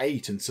earn us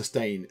 8 and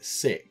sustain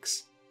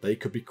 6? They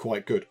could be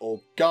quite good.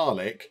 Or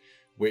garlic,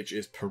 which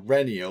is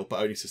perennial but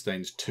only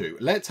sustains 2.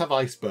 Let's have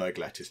iceberg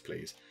lettuce,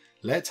 please.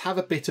 Let's have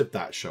a bit of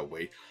that, shall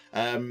we?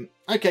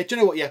 Okay, do you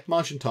know what? Yeah,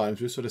 Martian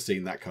times. We've sort of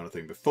seen that kind of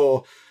thing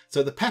before.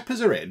 So the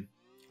peppers are in,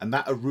 and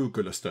that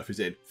arugula stuff is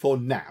in for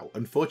now.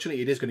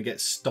 Unfortunately, it is going to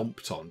get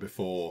stomped on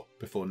before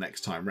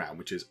next time round,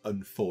 which is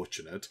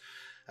unfortunate.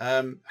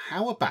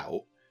 How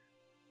about,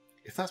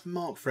 if that's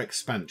marked for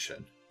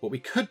expansion, what we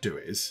could do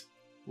is,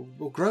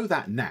 we'll grow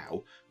that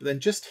now, but then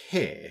just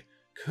here,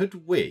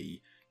 could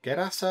we get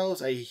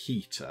ourselves a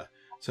heater?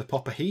 So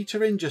pop a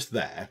heater in just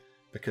there,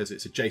 because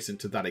it's adjacent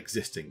to that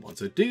existing one.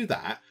 So do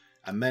that,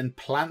 and then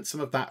plant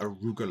some of that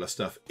arugula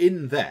stuff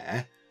in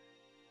there.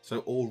 So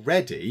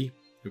already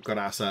we've got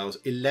ourselves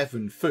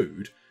 11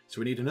 food.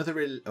 So we need another...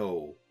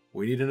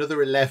 we need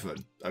another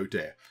 11. Oh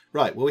dear.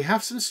 Right, well, we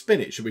have some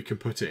spinach that we can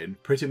put in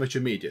pretty much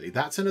immediately.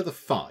 That's another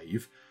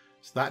 5.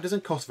 So that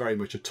doesn't cost very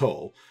much at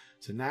all.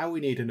 So now we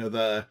need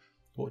another...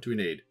 What do we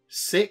need?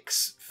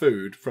 6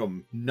 food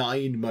from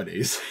 9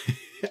 monies.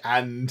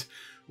 And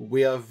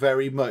we are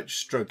very much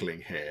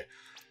struggling here.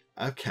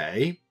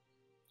 Okay.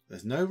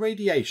 There's no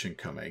radiation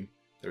coming.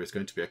 There is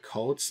going to be a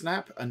cold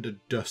snap and a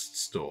dust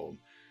storm.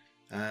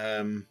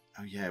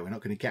 Oh yeah, we're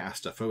not going to get our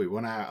stuff, are we? We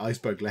want our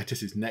iceberg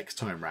lettuces next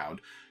time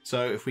round.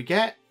 So if we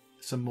get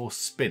some more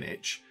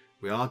spinach,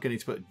 we are going to need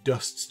to put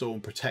dust storm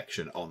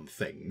protection on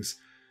things.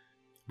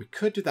 We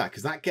could do that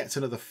because that gets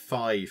another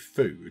 5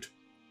 food.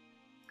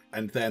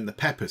 And then the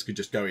peppers could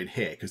just go in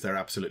here because they're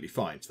absolutely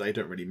fine. So they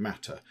don't really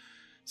matter.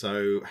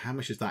 So how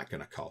much is that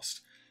going to cost?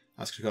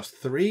 That's going to cost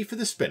 3 for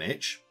the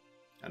spinach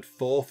and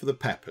 4 for the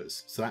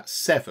peppers. So that's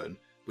 7.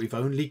 We've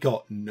only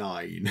got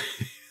 9.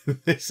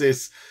 This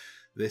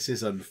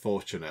is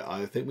unfortunate.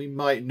 I think we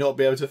might not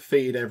be able to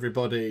feed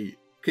everybody.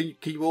 Can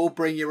you all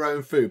bring your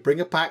own food? Bring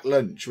a packed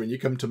lunch when you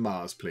come to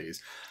Mars, please.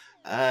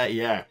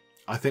 Yeah,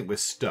 I think we're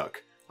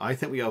stuck. I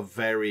think we are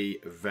very,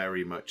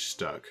 very much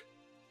stuck.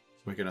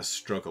 We're going to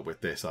struggle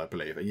with this, I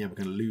believe. And yeah, we're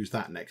going to lose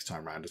that next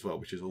time round as well,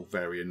 which is all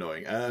very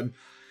annoying.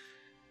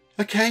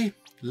 Okay,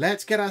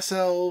 let's get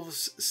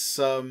ourselves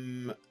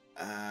some...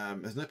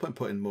 there's no point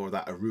putting more of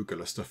that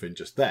arugula stuff in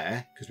just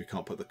there, because we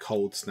can't put the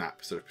cold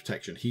snap sort of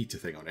protection heater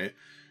thing on it.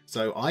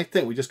 So I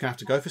think we're just going to have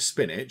to go for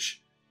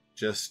spinach,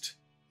 just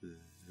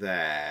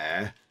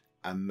there,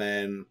 and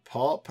then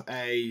pop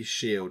a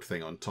shield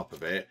thing on top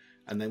of it,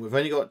 And then we've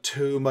only got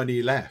 2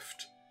 money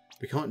left.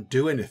 We can't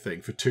do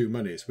anything for 2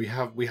 monies. We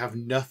have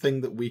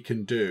nothing that we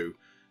can do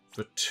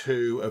for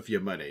 2 of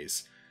your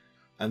monies.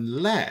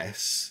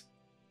 Unless...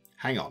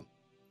 Hang on.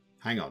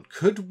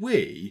 Could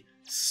we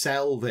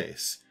sell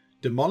this?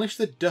 Demolish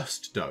the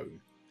dust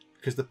dome.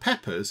 Because the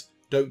peppers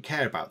don't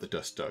care about the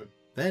dust dome.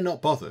 They're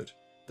not bothered.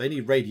 They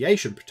need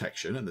radiation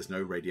protection, and there's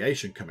no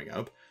radiation coming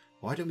up.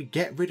 Why don't we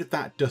get rid of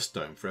that dust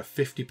dome for a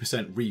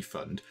 50%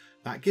 refund?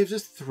 That gives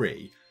us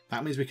 3.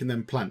 That means we can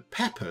then plant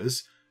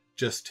peppers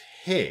just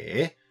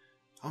here.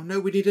 Oh no,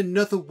 we need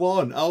another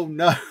one. Oh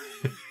no.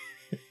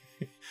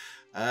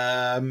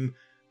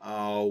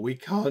 Oh, we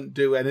can't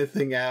do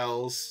anything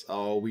else.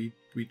 Oh, we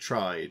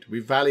tried. We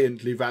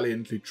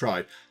valiantly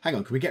tried. Hang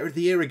on, can we get rid of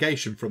the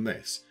irrigation from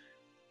this?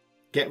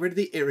 Get rid of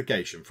the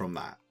irrigation from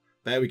that.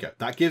 There we go.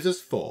 That gives us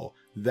 4.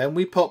 Then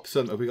we pop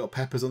some... Have we got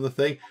peppers on the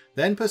thing?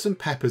 Then put some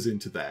peppers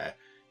into there.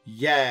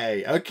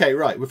 Yay. Okay,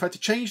 right. We've had to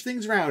change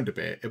things around a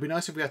bit. It'd be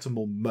nice if we had some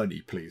more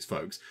money, please,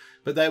 folks.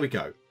 But there we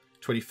go.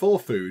 24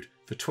 food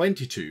for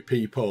 22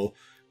 people.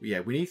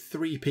 Yeah, we need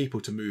 3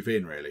 people to move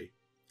in, really.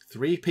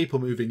 3 people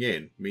moving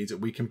in means that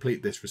we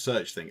complete this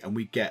research thing and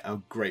we get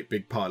a great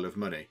big pile of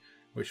money,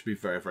 which would be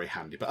very, very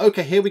handy. But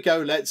okay, here we go.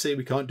 Let's see.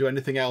 We can't do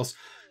anything else.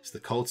 So the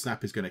cold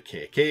snap is going to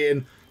kick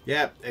in.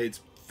 Yep,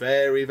 it's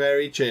very,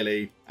 very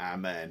chilly.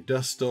 And then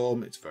dust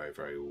storm. It's very,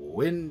 very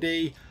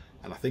windy.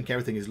 And I think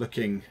everything is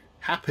looking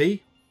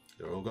happy.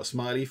 They've all got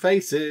smiley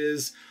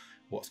faces.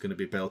 What's going to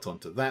be built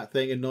onto that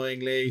thing,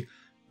 annoyingly?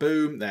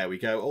 Boom. There we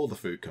go. All the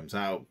food comes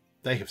out.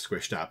 They have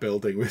squished our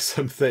building with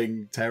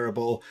something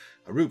terrible.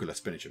 Arugula,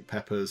 spinach and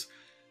peppers.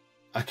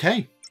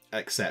 Okay.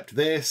 Accept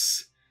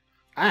this.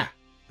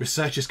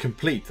 Research is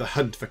complete. The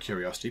hunt for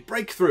curiosity.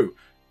 Breakthrough.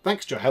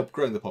 Thanks to your help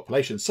growing the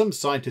population, some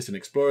scientists and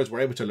explorers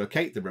were able to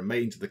locate the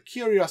remains of the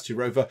Curiosity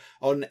rover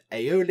on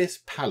Aeolis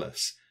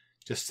Palus,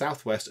 just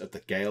southwest of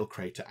the Gale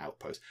Crater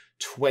Outpost.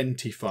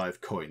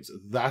 25 coins.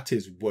 That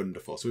is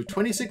wonderful. So we've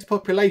 26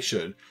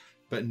 population,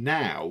 but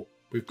now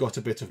we've got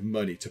a bit of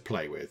money to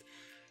play with.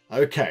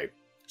 Okay.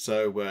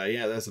 So,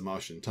 yeah, there's the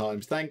Martian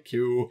times. Thank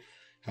you.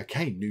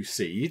 Okay, new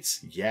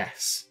seeds.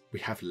 Yes, we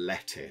have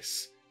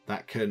lettuce.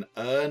 That can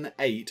earn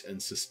 8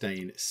 and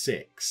sustain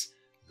 6.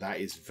 That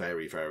is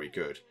very, very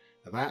good.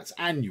 Now that's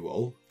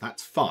annual.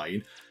 That's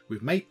fine.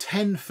 We've made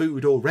 10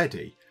 food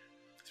already.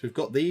 So we've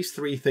got these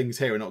 3 things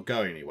here are not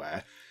going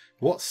anywhere.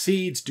 What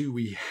seeds do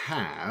we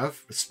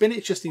have?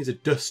 Spinach just needs a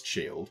dust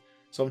shield.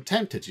 So I'm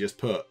tempted to just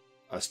put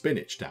a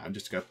spinach down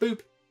just to go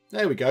boop.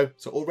 There we go.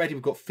 So already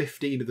we've got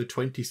 15 of the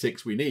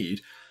 26 we need.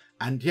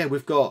 And yeah,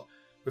 we've got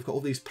all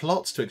these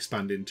plots to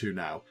expand into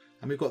now.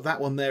 And we've got that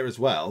one there as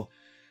well.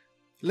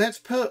 Let's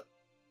put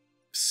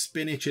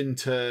spinach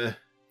into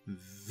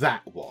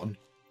that one.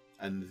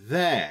 And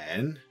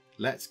then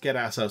let's get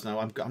ourselves... Now,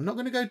 I'm not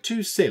going to go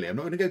too silly. I'm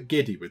not going to go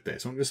giddy with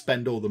this. I'm not going to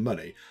spend all the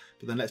money.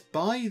 But then let's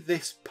buy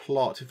this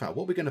plot. In fact,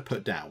 what are we going to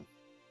put down?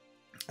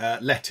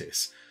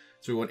 Lettuce.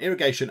 So we want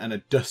irrigation and a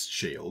dust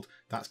shield.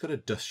 That's got a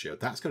dust shield.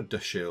 That's got a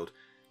dust shield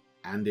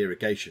and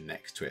irrigation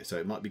next to it. So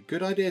it might be a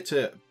good idea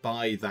to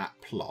buy that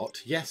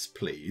plot. Yes,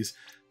 please.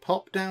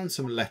 Pop down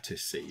some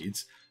lettuce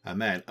seeds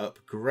and then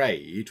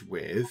upgrade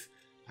with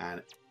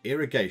an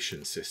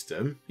irrigation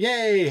system.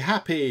 Yay,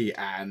 happy.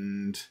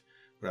 And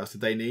what else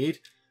did they need?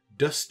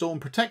 Dust storm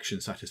protection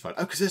satisfied.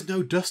 Oh, because there's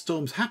no dust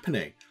storms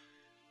happening.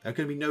 There are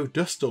going to be no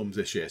dust storms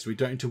this year, so we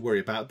don't need to worry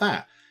about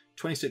that.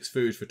 26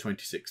 food for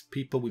 26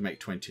 people. We make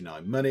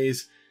 29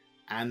 monies,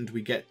 and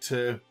we get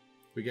to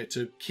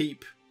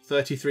keep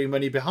 33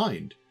 money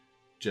behind,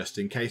 just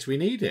in case we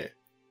need it.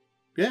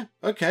 Yeah,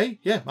 okay,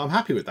 yeah, I'm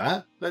happy with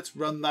that. Let's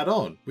run that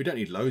on. We don't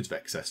need loads of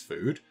excess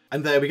food.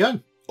 And there we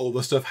go. All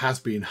the stuff has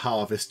been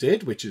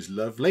harvested, which is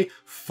lovely.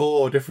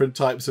 4 different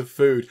types of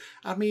food.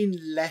 I mean,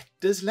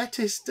 does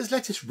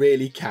lettuce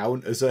really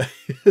count as a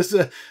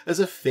as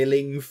a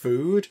filling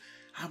food?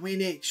 I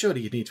mean,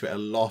 surely you'd need to eat a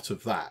lot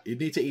of that. You'd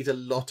need to eat a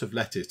lot of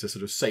lettuce to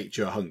sort of sate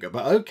your hunger.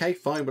 But okay,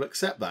 fine, we'll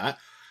accept that.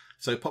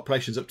 So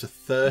population's up to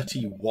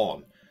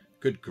 31.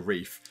 Good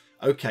grief.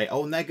 Okay,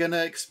 oh, and they're going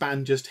to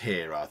expand just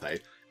here, are they?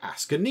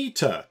 Ask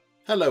Anita.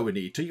 Hello,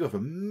 Anita. You have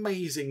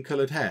amazing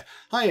coloured hair.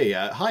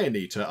 Hi,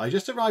 Anita. I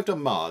just arrived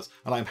on Mars,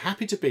 and I'm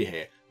happy to be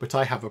here, but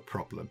I have a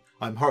problem.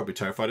 I'm horribly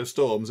terrified of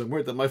storms, and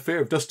worried that my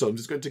fear of dust storms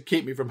is going to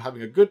keep me from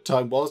having a good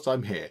time whilst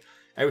I'm here.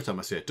 Every time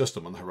I see a dust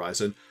storm on the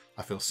horizon,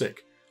 I feel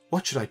sick.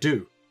 What should I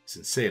do?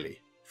 Sincerely,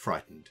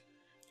 Frightened.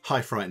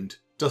 Hi, Frightened.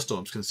 Dust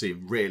storms can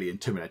seem really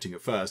intimidating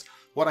at first.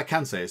 What I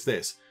can say is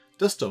this.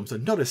 Dust storms are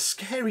not as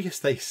scary as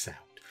they sound.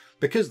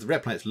 Because the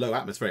red planet's low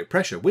atmospheric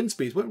pressure, wind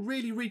speeds won't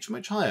really reach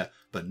much higher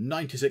than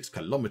 96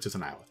 kilometers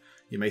an hour.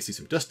 You may see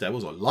some dust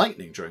devils or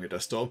lightning during a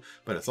dust storm,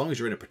 but as long as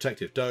you're in a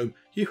protective dome,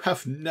 you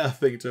have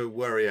nothing to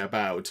worry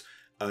about.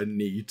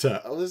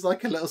 Anita. Oh, there's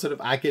like a little sort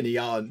of agony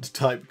aunt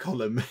type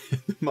column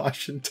in the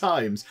Martian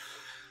Times.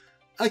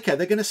 Okay,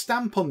 they're going to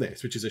stamp on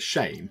this, which is a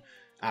shame.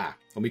 And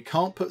we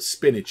can't put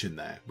spinach in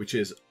there, which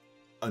is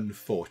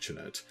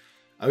unfortunate.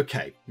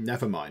 Okay,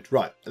 never mind.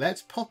 Right,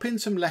 let's pop in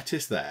some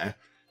lettuce there.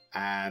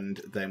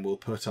 And then we'll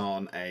put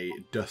on a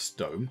dust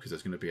dome because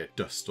there's going to be a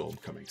dust storm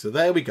coming. So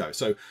there we go.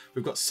 So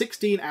we've got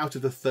 16 out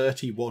of the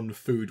 31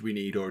 food we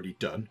need already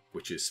done,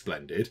 which is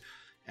splendid.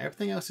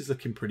 Everything else is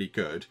looking pretty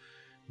good.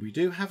 We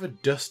do have a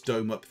dust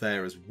dome up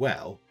there as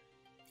well.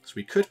 So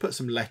we could put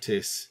some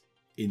lettuce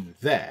in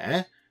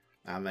there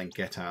and then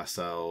get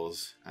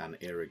ourselves an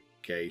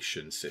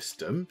irrigation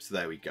system. So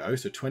there we go.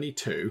 So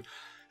 22.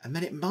 And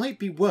then it might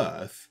be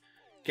worth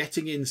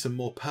getting in some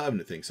more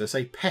permanent things. So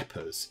say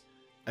peppers.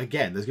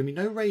 Again, there's going to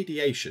be no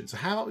radiation. So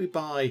how about we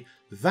buy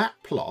that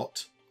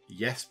plot?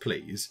 Yes,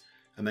 please.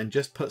 And then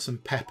just put some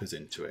peppers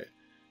into it.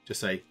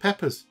 Just say,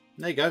 peppers.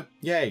 There you go.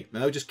 Yay.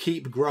 And they'll just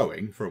keep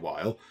growing for a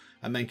while.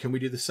 And then can we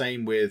do the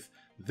same with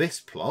this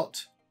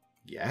plot?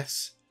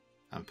 Yes.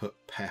 And put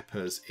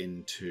peppers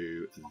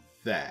into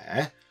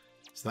there.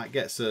 So that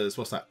gets us,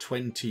 what's that,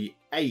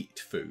 28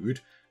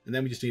 food. And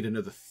then we just need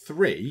another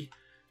 3.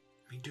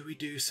 I mean, do we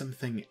do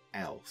something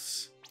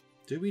else?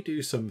 Do we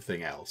do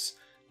something else?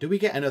 Do we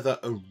get another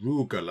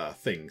arugula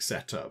thing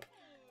set up?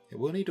 It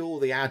will need all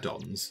the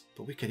add-ons,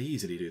 but we could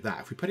easily do that.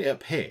 If we put it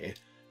up here,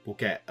 we'll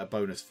get a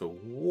bonus for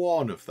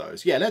one of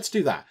those. Yeah, let's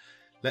do that.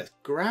 Let's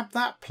grab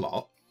that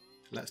plot.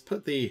 Let's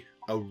put the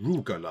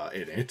arugula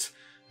in it.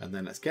 And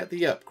then let's get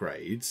the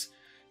upgrades.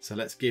 So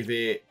let's give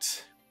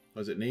it,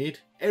 what does it need?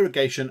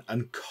 Irrigation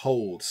and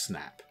cold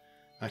snap.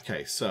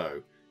 Okay,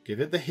 so give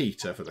it the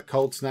heater for the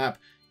cold snap.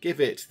 Give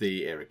it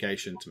the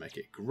irrigation to make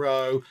it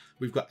grow.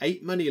 We've got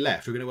 8 money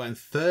left. We're going to earn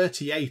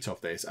 38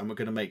 of this and we're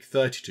going to make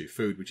 32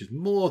 food, which is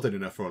more than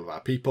enough for all of our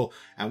people.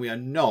 And we are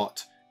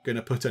not going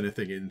to put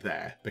anything in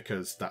there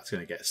because that's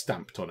going to get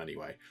stamped on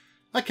anyway.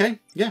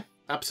 Okay, yeah,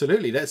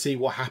 absolutely. Let's see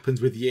what happens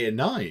with year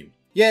 9.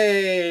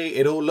 Yay!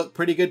 It all looked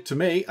pretty good to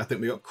me. I think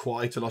we got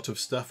quite a lot of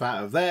stuff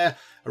out of there.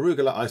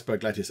 Arugula,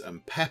 iceberg lettuce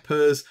and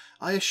peppers.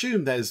 I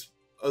assume there's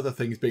other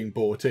things being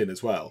bought in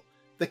as well.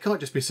 They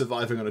can't just be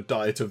surviving on a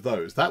diet of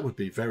those. That would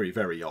be very,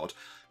 very odd.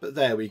 But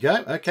there we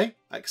go. Okay,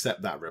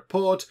 accept that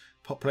report.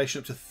 Population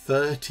up to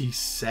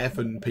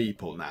 37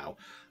 people now.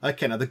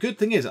 Okay, now the good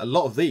thing is a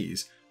lot of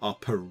these are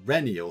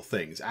perennial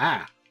things.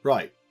 Ah,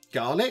 right.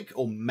 Garlic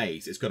or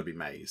maize? It's got to be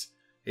maize.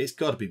 It's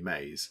got to be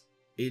maize.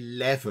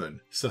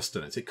 11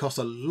 sustenance. It costs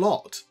a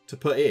lot to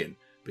put in,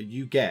 but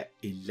you get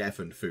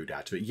 11 food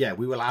out of it. Yeah,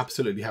 we will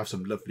absolutely have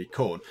some lovely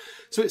corn.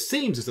 So it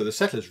seems as though the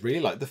settlers really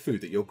like the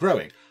food that you're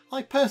growing.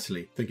 I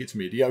personally think it's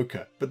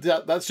mediocre, but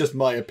that's just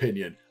my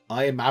opinion.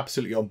 I am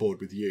absolutely on board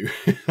with you.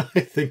 I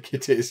think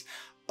it is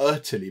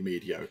utterly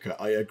mediocre.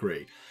 I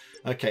agree.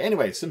 Okay,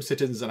 anyway, some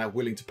citizens are now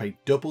willing to pay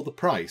double the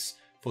price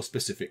for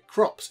specific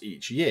crops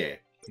each year.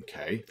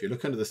 Okay, if you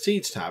look under the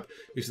seeds tab,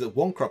 you see that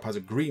one crop has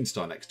a green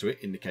star next to it,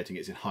 indicating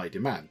it's in high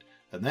demand,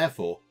 and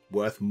therefore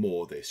worth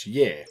more this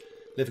year.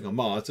 Living on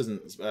Mars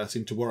doesn't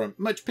seem to warrant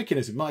much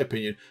pickiness in my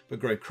opinion, but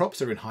growing crops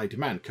that are in high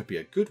demand could be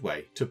a good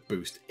way to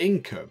boost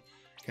income.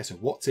 Okay, so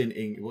what's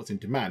in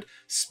demand?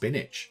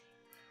 Spinach.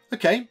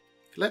 Okay,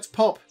 let's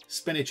pop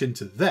spinach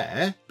into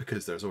there,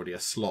 because there's already a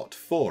slot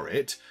for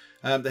it.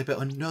 They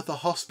built another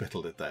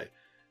hospital, did they?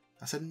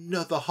 That's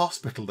another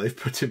hospital they've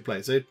put in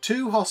place. So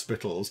 2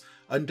 hospitals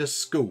under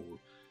school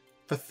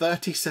for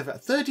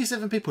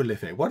 37 people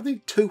live here. What do they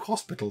need 2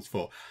 hospitals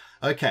for?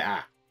 Okay,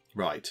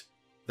 right.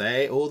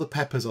 All the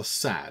peppers are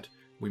sad.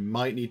 We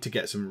might need to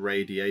get some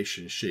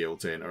radiation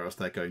shields in or else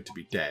they're going to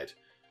be dead.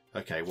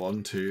 Okay,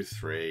 1, 2,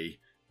 3.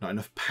 Not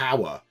enough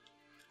power.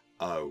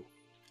 Oh,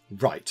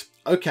 right.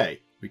 Okay,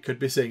 we could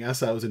be seeing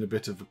ourselves in a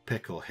bit of a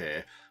pickle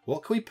here.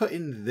 What can we put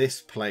in this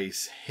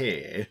place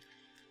here?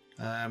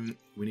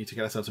 We need to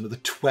get ourselves another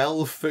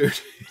 12 food.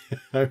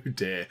 Oh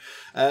dear.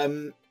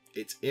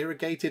 It's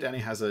irrigated and it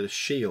has a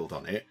shield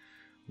on it.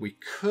 We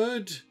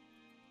could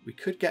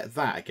get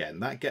that again.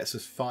 That gets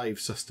us 5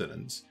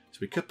 sustenance. So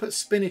we could put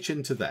spinach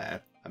into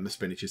there and the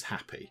spinach is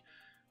happy.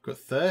 We've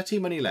got 30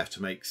 money left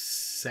to make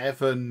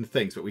 7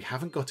 things, but we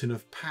haven't got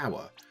enough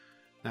power.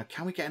 Now,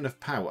 can we get enough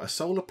power? A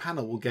solar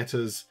panel will get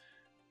us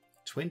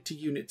 20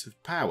 units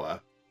of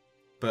power,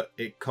 but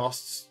it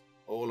costs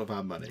all of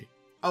our money.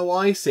 Oh,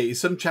 I see.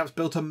 Some chaps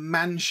built a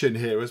mansion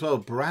here as well.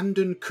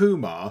 Brandon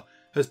Kumar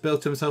has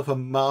built himself a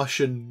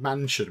Martian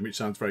mansion, which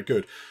sounds very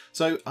good.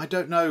 So I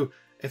don't know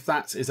if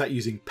is that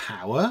using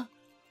power?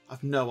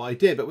 I've no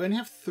idea, but we only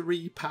have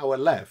 3 power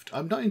left.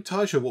 I'm not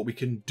entirely sure what we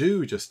can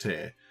do just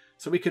here.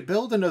 So we could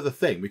build another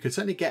thing. We could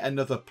certainly get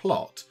another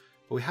plot,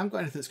 but we haven't got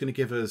anything that's going to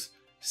give us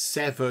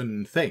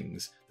 7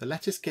 things. The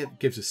lettuce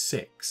gives us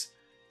 6.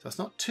 So that's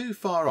not too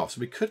far off.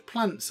 So we could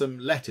plant some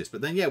lettuce,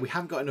 but then, yeah, we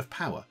haven't got enough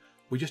power.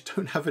 We just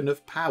don't have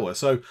enough power.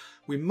 So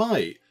we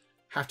might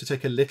have to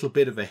take a little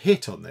bit of a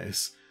hit on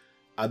this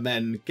and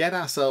then get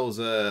ourselves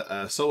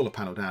a solar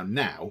panel down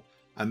now,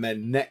 and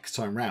then next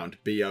time round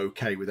be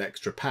okay with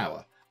extra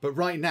power. But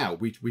right now,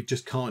 we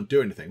just can't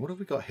do anything. What have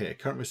we got here?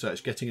 Current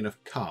research, getting enough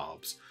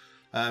carbs.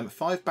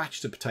 5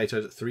 batches of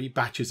potatoes, 3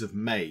 batches of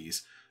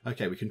maize.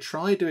 Okay, we can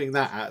try doing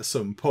that at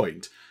some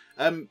point.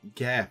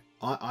 Yeah,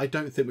 I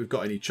don't think we've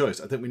got any choice.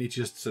 I think we need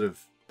to just sort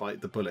of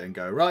bite the bullet and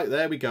go, right,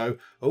 there we go.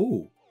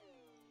 Oh,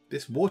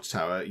 this water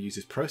tower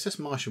uses processed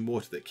Martian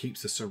water that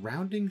keeps the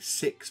surrounding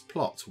 6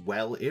 plots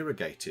well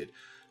irrigated.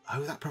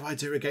 Oh, that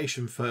provides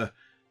irrigation for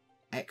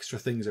extra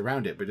things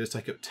around it, but it does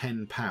take up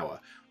 10 power.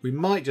 We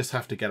might just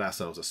have to get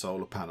ourselves a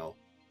solar panel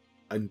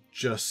and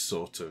just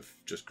sort of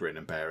just grin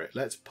and bear it.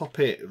 Let's pop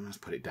it, let's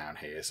put it down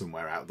here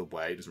somewhere out of the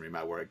way. It doesn't really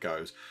matter where it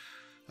goes.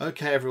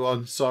 Okay,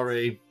 everyone,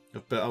 sorry.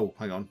 Oh,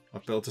 hang on.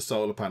 I've built a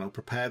solar panel.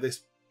 Prepare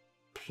this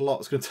plot.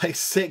 It's going to take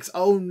 6.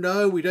 Oh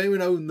no, we don't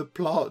even own the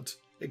plot.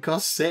 It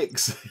costs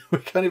 6. We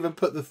can't even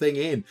put the thing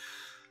in.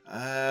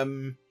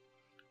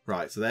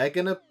 Right, so they're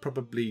going to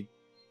probably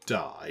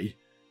die.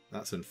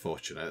 That's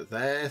unfortunate.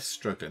 They're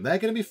struggling. They're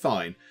going to be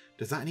fine.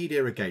 Does that need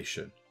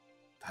irrigation?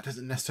 That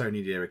doesn't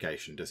necessarily need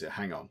irrigation, does it?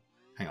 Hang on.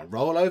 Hang on.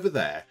 Roll over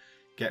there.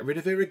 Get rid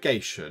of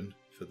irrigation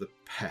for the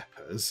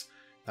peppers.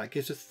 That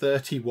gives us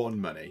 31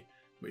 money,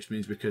 which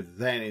means we could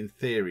then, in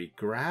theory,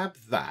 grab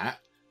that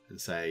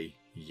and say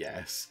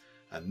yes,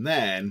 and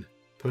then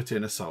put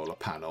in a solar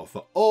panel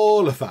for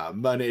all of our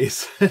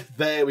monies.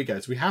 There we go.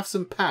 So we have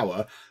some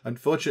power.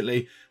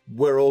 Unfortunately,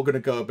 we're all going to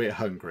go a bit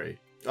hungry.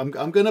 I'm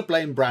going to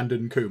blame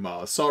Brandon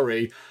Kumar.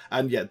 Sorry.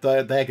 And yeah,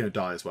 they're going to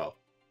die as well.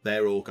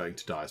 They're all going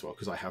to die as well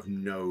because I have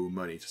no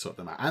money to sort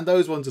them out. And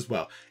those ones as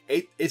well.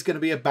 It's going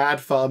to be a bad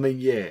farming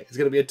year. It's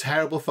going to be a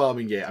terrible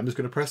farming year. I'm just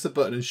going to press the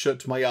button and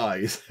shut my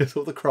eyes.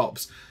 All the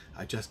crops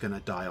are just going to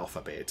die off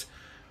a bit.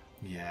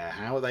 Yeah,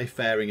 how are they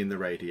faring in the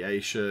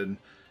radiation?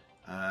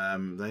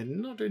 They're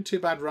not doing too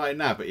bad right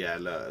now. But yeah,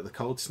 look, the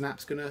cold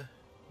snap's going to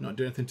not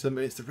do anything to them.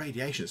 It's the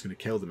radiation that's going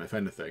to kill them, if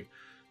anything.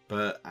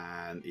 But,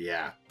 and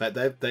yeah,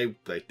 they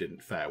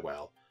didn't fare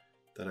well.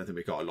 I don't think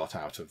we got a lot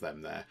out of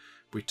them there.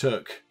 We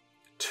took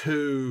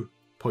 2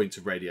 points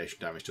of radiation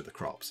damage to the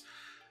crops.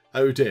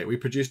 Oh dear, we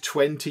produced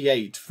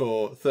 28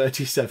 for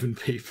 37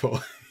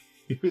 people.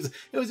 It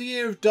was a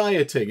year of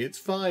dieting. It's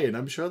fine.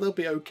 I'm sure they'll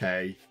be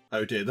okay.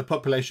 Oh dear, the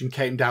population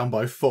came down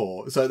by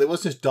 4. So there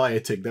wasn't just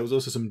dieting, there was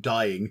also some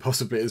dying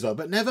possibly as well.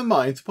 But never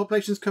mind, the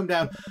population's come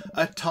down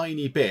a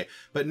tiny bit.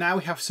 But now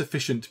we have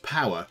sufficient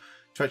power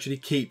to actually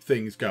keep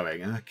things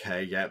going.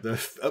 Okay, yeah, they're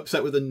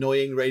upset with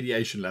annoying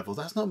radiation levels.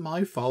 That's not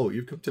my fault.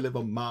 You've come to live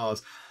on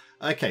Mars.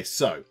 Okay,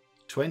 so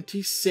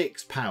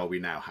 26 power we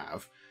now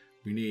have.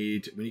 We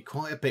need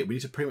quite a bit. We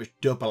need to pretty much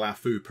double our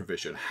food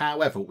provision.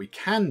 However, what we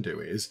can do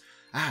is,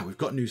 we've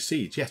got new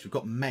seeds. Yes, we've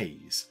got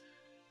maize.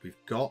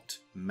 We've got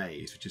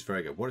maize, which is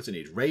very good. What does it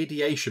need?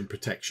 Radiation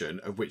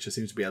protection, of which there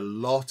seems to be a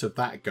lot of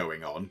that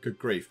going on. Good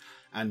grief.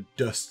 And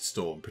dust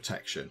storm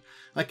protection.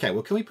 Okay,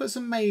 well, can we put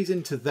some maize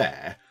into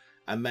there?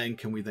 And then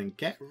can we then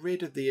get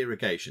rid of the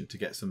irrigation to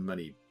get some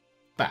money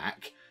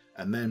back?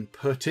 And then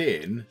put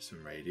in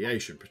some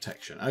radiation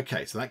protection.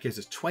 Okay, so that gives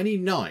us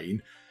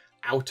 29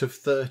 out of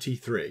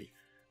 33,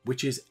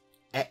 which is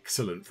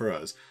excellent for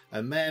us.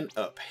 And then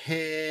up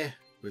here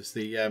was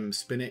the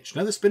spinach.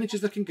 No, the spinach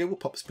is looking good. We'll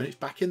pop the spinach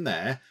back in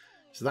there.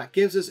 So that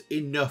gives us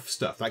enough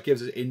stuff. That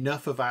gives us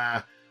enough of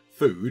our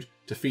food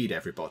to feed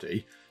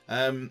everybody.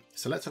 So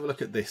let's have a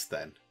look at this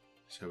then.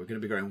 So we're going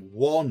to be growing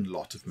 1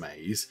 lot of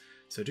maize.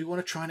 So do we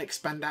want to try and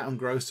expand out and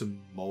grow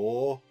some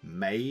more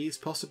maize,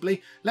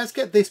 possibly? Let's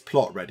get this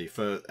plot ready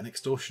for an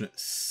extortionate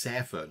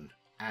 7.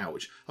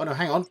 Ouch. Oh no,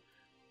 hang on.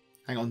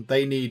 Hang on.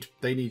 They need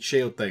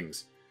shield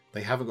things.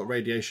 They haven't got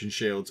radiation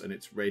shields, and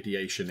it's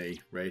radiation-y.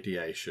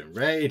 Radiation.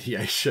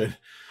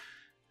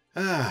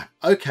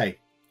 Okay.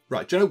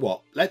 Right, do you know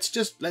what?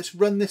 Let's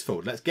run this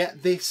forward. Let's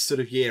get this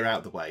sort of year out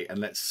of the way, and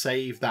let's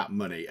save that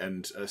money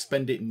and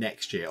spend it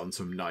next year on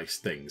some nice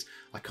things.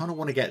 I kind of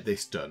want to get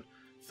this done.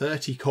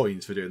 30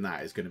 coins for doing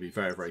that is going to be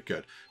very, very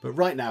good. But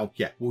right now,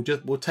 yeah,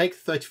 we'll take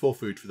 34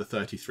 food for the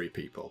 33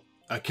 people.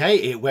 Okay,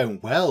 it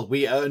went well.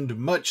 We earned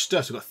much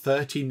stuff. So we've got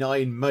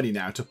 39 money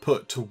now to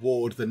put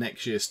toward the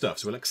next year's stuff.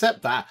 So we'll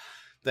accept that.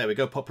 There we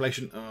go.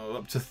 Population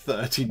up to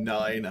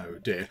 39. Oh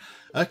dear.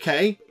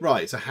 Okay,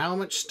 right. So how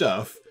much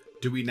stuff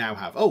do we now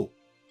have? Oh,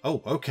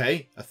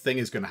 okay. A thing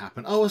is going to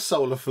happen. Oh, a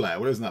solar flare.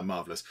 Well, isn't that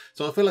marvellous?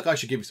 So I feel like I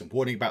should give you some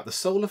warning about the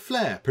solar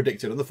flare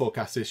predicted on the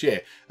forecast this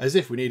year, as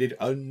if we needed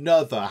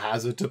another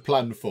hazard to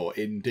plan for,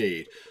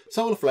 indeed.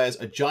 Solar flares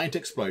are giant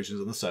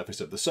explosions on the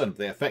surface of the sun.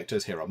 They affect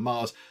us here on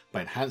Mars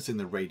by enhancing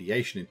the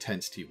radiation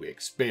intensity we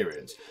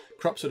experience.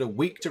 Crops that are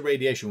weak to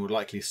radiation would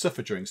likely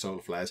suffer during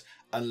solar flares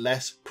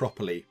unless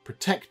properly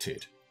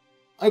protected.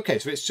 Okay,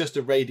 so it's just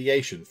a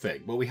radiation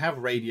thing. Well, we have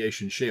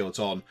radiation shields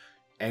on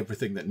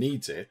everything that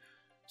needs it.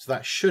 So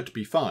that should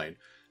be fine.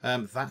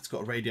 That's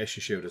got a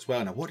radiation shield as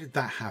well. Now, what did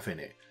that have in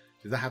it?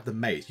 Did that have the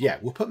maize? Yeah,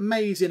 we'll put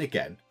maize in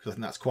again, because I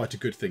think that's quite a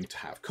good thing to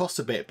have. Costs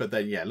a bit, but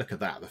then, yeah, look at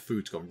that. The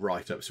food's gone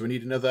right up. So we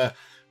need another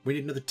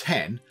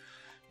 10.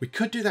 We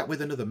could do that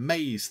with another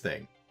maize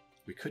thing.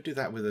 We could do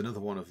that with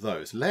another one of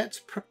those. Let's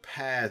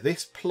prepare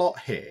this plot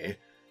here.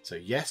 So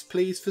yes,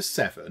 please, for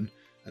 7.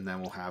 And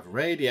then we'll have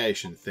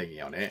radiation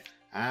thingy on it.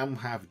 And we'll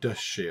have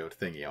dust shield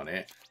thingy on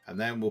it. And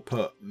then we'll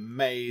put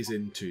maize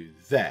into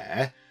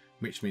there,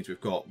 which means we've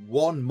got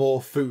 1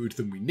 more food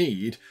than we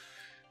need.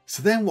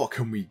 So then what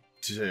can we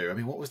do? I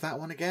mean, what was that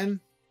one again?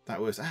 That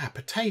was,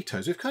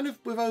 potatoes.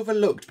 We've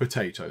overlooked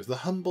potatoes. The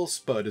humble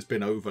spud has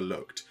been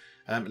overlooked.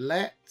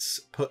 Let's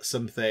put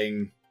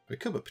something... We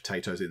could put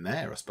potatoes in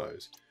there, I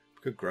suppose.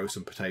 We could grow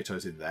some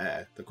potatoes in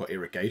there. They've got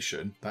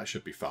irrigation. That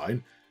should be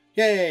fine.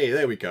 Yay,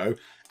 there we go.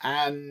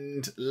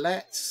 And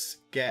let's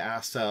get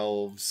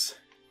ourselves...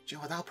 Do you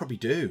know what that'll probably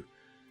do?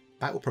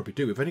 That will probably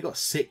do. We've only got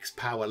 6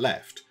 power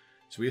left.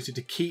 So we just need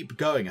to keep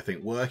going, I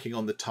think, working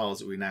on the tiles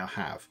that we now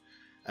have.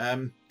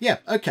 Yeah,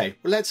 okay.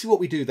 Well, let's see what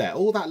we do there.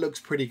 All that looks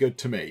pretty good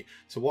to me.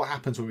 So what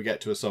happens when we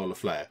get to a solar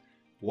flare?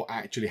 What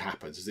actually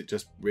happens? Is it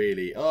just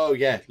really... Oh,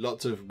 yeah,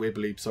 lots of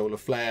wibbly solar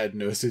flare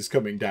nurses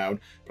coming down.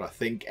 But I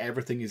think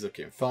everything is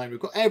looking fine. We've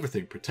got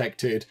everything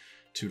protected.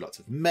 2 lots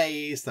of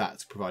maize.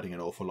 That's providing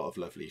an awful lot of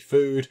lovely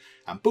food.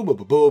 And boom, boom,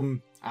 boom,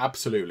 boom.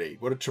 Absolutely.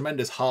 What a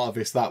tremendous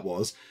harvest that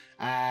was.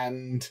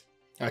 And,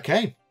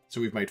 okay.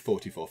 So we've made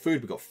 44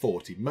 food. We've got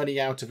 40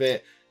 money out of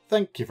it.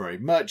 Thank you very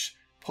much.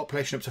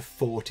 Population up to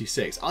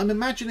 46. I'm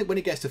imagining when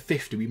it gets to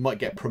 50, we might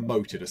get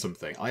promoted or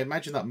something. I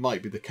imagine that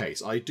might be the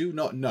case. I do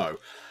not know.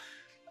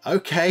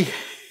 Okay,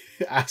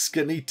 ask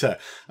Anita.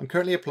 I'm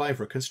currently applying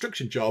for a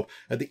construction job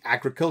at the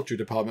agriculture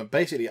department.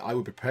 Basically, I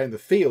will be preparing the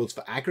fields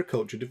for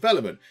agriculture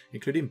development,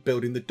 including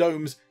building the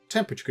domes,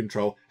 temperature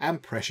control,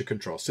 and pressure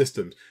control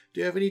systems.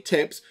 Do you have any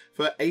tips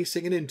for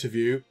acing an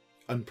interview?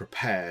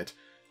 Unprepared.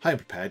 I'm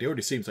prepared. It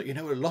already seems like you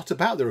know a lot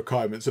about the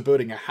requirements of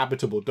building a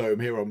habitable dome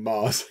here on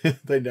Mars.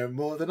 They know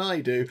more than I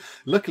do.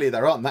 Luckily,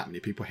 there aren't that many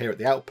people here at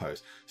the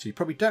outpost, so you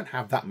probably don't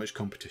have that much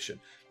competition.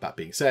 That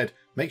being said,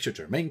 make sure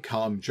to remain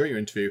calm during your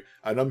interview,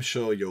 and I'm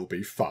sure you'll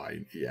be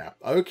fine. Yeah,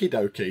 okie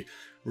dokie.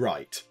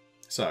 Right,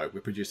 so we're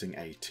producing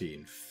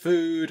 18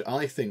 food.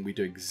 I think we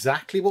do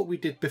exactly what we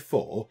did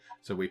before.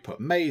 So we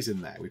put maize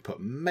in there, we put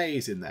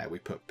maize in there, we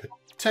put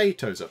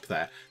potatoes up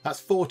there.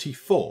 That's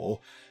 44.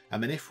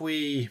 And then if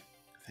we...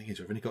 The thing is,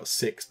 we've only got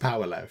 6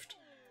 power left.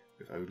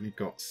 We've only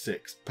got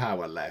 6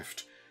 power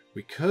left.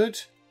 We could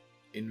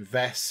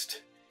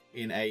invest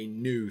in a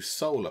new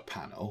solar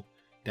panel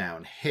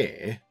down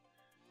here.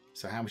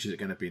 So how much is it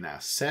going to be now?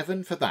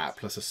 7 for that,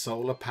 plus a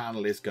solar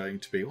panel is going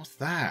to be... What's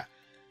that?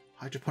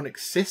 Hydroponic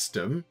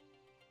system?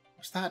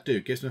 What's that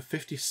do? Gives them a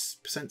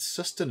 50%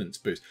 sustenance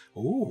boost.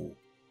 Ooh.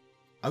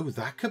 Oh,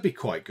 that could be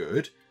quite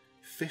good.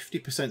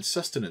 50%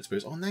 sustenance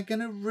boost. Oh, and they're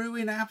going to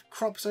ruin our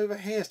crops over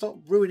here. Stop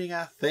ruining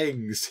our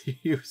things,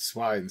 you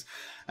swines.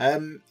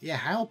 Yeah,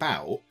 how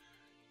about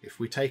if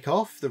we take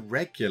off the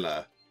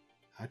regular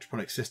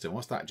hydroponic system?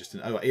 What's that? Just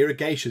an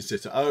irrigation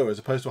system. Oh, as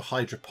opposed to a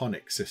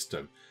hydroponic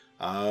system.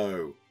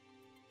 Oh,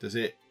 does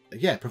it?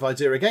 Yeah, it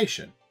provides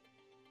irrigation.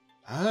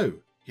 Oh,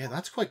 yeah,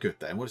 that's quite good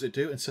then. What does it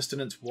do? And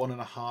sustenance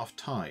 1.5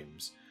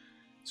 times.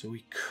 So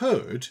we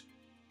could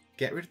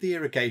get rid of the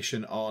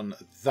irrigation on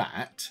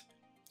that.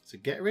 So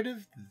get rid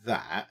of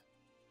that.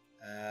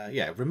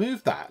 Yeah,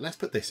 remove that. Let's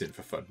put this in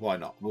for fun. Why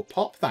not? We'll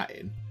pop that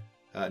in.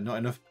 Not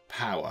enough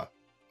power.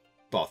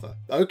 Bother.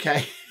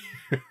 Okay.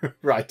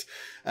 Right.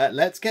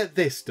 Let's get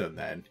this done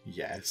then.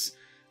 Yes.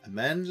 And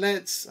then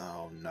let's...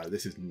 Oh no,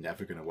 this is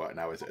never going to work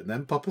now, is it? And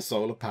then pop a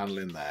solar panel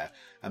in there.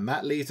 And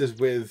that leaves us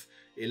with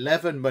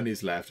 11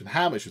 monies left. And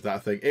how much was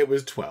that thing? It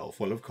was 12.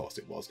 Well, of course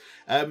it was.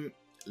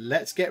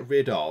 Let's get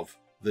rid of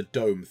the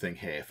dome thing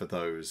here for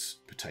those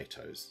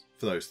potatoes.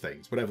 For those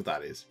things, whatever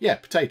that is. Yeah,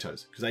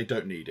 potatoes, because they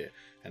don't need it.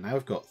 And now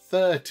we've got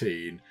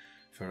 13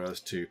 for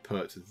us to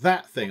put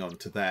that thing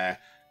onto there.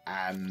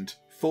 And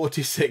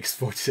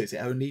 46. It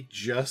only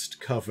just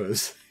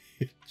covers.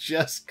 It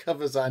just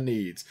covers our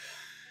needs.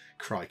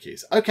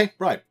 Crikeys. Okay,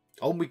 right.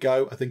 On we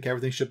go. I think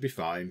everything should be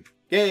fine.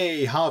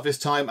 Yay,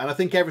 harvest time. And I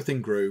think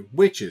everything grew,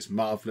 which is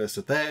marvellous.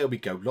 So there we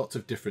go. Lots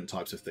of different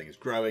types of things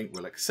growing.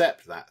 We'll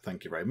accept that.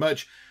 Thank you very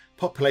much.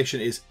 Population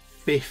is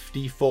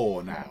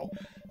 54 now.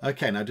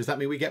 Okay, now does that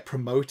mean we get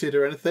promoted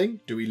or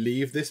anything? Do we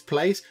leave this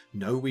place?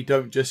 No, we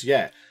don't just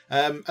yet.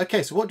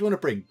 Okay, so what do you want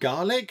to bring?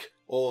 Garlic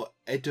or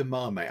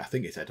edamame? I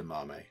think it's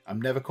edamame.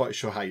 I'm never quite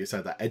sure how you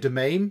say that.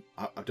 Edamame?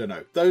 I don't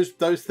know.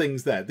 Those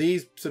things there.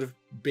 These sort of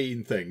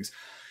bean things.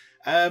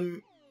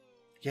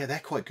 Yeah, they're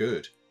quite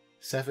good.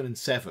 7 and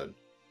 7.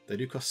 They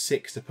do cost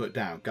 6 to put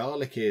down.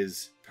 Garlic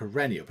is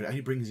perennial, but it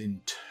only brings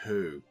in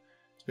 2.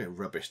 It's a bit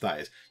rubbish, that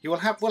is. Yeah,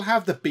 we'll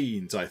have the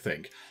beans, I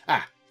think.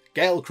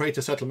 Gale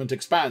Crater Settlement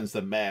expands.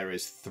 The mayor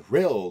is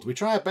thrilled. We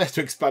try our best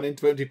to expand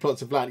into empty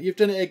plots of land. You've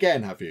done it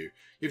again, have you?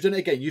 You've done it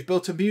again. You've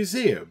built a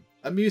museum.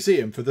 A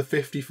museum for the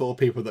 54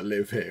 people that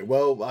live here.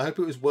 Well, I hope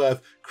it was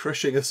worth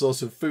crushing a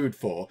source of food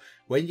for.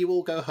 When you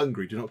all go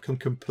hungry, do not come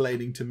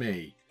complaining to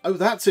me. Oh,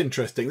 that's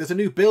interesting. There's a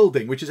new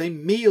building, which is a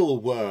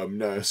mealworm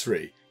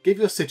nursery. Give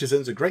your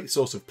citizens a great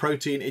source of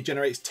protein. It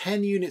generates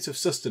 10 units of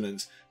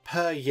sustenance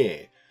per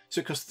year.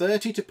 So it costs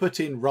 30 to put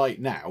in right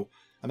now.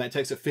 And then it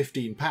takes up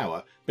 15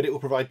 power, but it will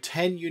provide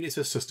 10 units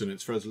of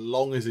sustenance for as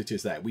long as it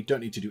is there. We don't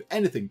need to do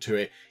anything to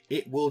it.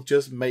 It will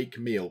just make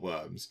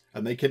mealworms,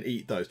 and they can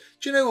eat those.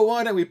 Do you know what?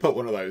 Why don't we put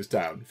one of those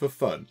down for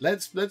fun?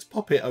 Let's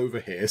pop it over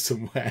here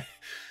somewhere.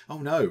 Oh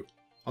no,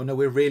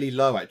 we're really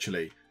low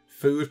actually.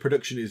 Food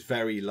production is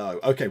very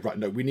low. Okay, right,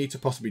 no, we need to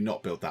possibly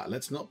not build that.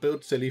 Let's not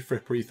build silly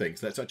frippery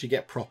things. Let's actually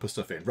get proper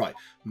stuff in. Right,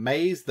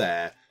 maize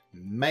there,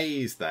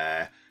 maize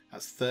there.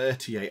 That's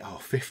 38. Oh,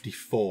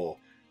 54.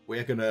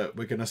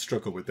 we're gonna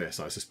struggle with this,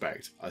 I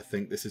suspect. I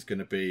think this is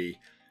gonna be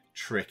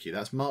tricky.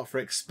 That's marked for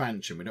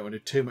expansion. We don't want to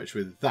do too much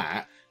with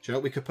that. Do you know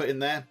what we could put in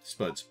there?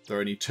 Spuds. There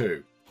are only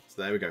 2.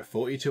 So there we go.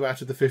 42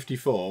 out of the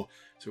 54.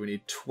 So we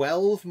need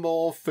 12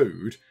 more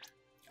food.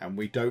 And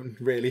we don't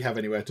really have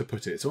anywhere to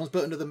put it. Someone's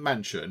built another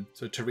mansion.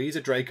 So Teresa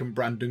Drake and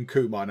Brandon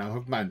Kumar now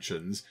have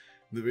mansions.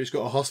 They've each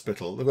got a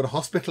hospital. They've got a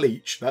hospital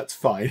each. That's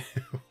fine.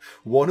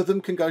 One of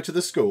them can go to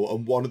the school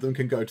and one of them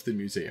can go to the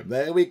museum.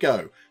 There we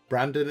go.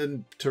 Brandon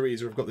and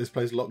Teresa have got this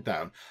place locked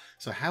down.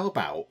 So how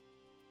about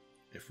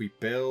if we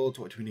build...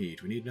 What do we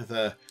need? We need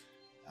another...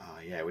 Oh,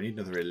 yeah, we need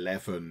another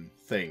 11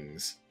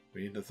 things.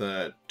 We need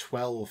another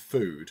 12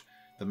 food.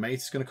 The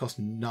maze is going to cost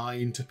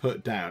 9 to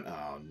put down.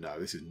 Oh, no,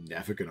 this is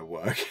never going to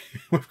work.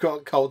 We've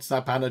got cold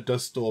snap and a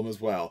dust storm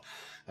as well.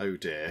 Oh,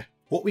 dear.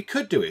 What we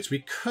could do is we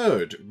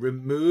could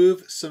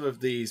remove some of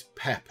these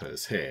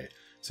peppers here.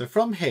 So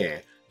from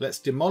here, let's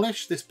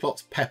demolish this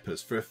plot's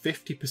peppers for a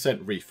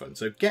 50% refund.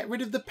 So get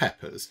rid of the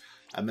peppers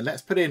and then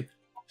let's put in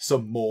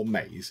some more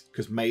maize,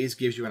 because maize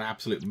gives you an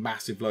absolute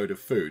massive load of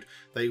food.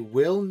 They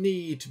will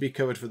need to be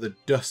covered for the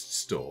dust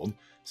storm.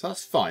 So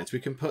that's fine. So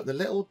we can put the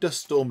little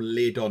dust storm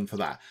lid on for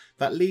that.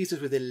 That leaves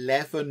us with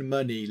 11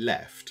 money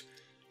left.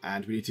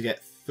 And we need to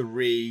get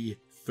 3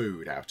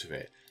 food out of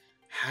it.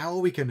 How are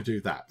we going to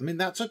do that? I mean,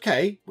 that's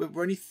okay.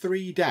 We're only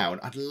 3 down.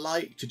 I'd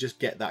like to just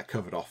get that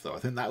covered off, though. I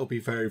think that will be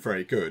very,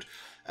 very good.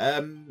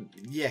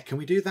 Yeah, can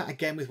we do that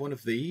again with one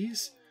of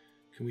these?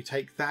 Can we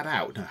take that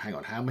out? No, hang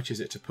on. How much is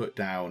it to put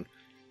down?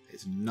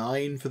 It's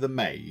 9 for the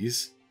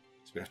maize.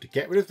 So we have to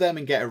get rid of them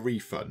and get a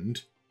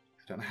refund.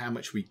 I don't know how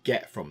much we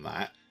get from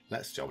that.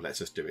 Let's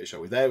just do it,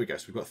 shall we? There we go.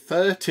 So we've got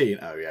 13.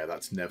 Oh, yeah,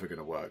 that's never going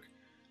to work.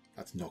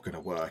 That's not going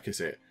to work,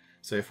 is it?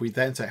 So if we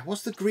then say,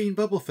 what's the green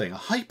bubble thing? A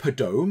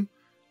hyperdome?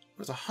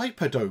 What does a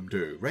hyperdome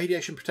do?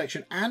 Radiation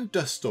protection and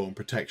dust storm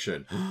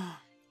protection.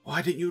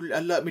 Why didn't you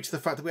alert me to the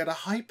fact that we had a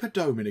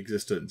hyperdome in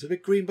existence? A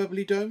big green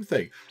bubbly dome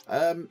thing.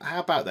 How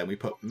about then we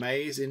put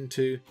maize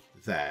into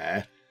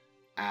there.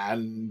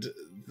 And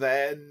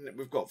then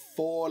we've got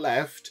 4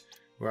 left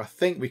where I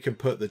think we can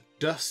put the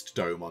dust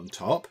dome on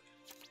top.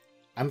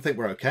 And I think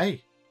we're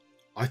okay.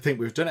 I think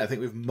we've done it. I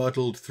think we've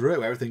muddled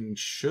through. Everything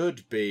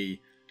should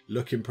be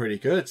looking pretty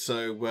good.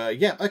 So,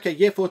 yeah, okay,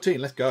 year 14,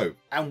 let's go.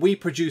 And we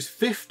produce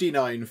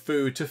 59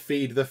 food to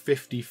feed the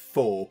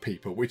 54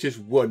 people, which is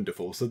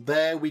wonderful. So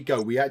there we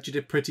go. We actually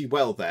did pretty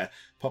well there.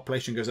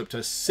 Population goes up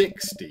to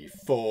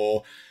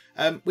 64.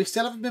 We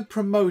still haven't been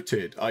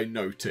promoted, I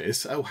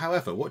notice. Oh,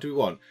 however, what do we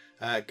want?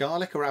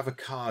 Garlic or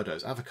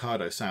avocados?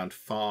 Avocados sound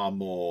far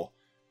more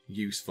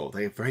useful.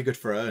 They are very good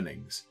for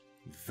earnings.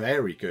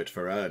 Very good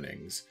for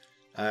earnings.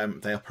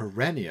 They are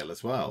perennial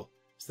as well.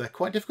 So they're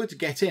quite difficult to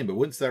get in, but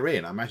once they're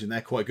in, I imagine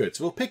they're quite good.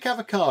 So we'll pick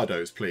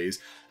avocados, please,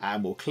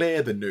 and we'll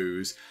clear the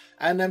news.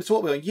 And so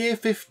what we're on, year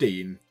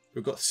 15.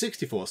 We've got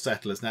 64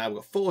 settlers now. We've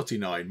got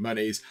 49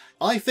 monies.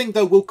 I think,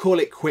 though, we'll call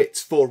it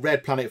quits for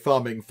Red Planet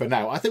Farming for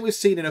now. I think we've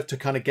seen enough to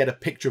kind of get a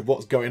picture of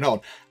what's going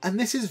on. And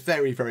this is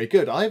very, very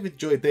good. I've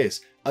enjoyed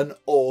this an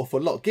awful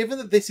lot. Given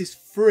that this is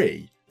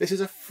free, this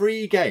is a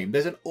free game.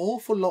 There's an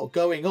awful lot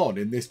going on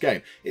in this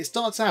game. It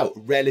starts out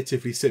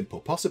relatively simple,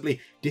 possibly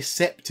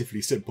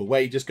deceptively simple,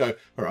 where you just go,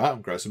 all right, I'll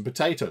grow some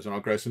potatoes and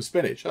I'll grow some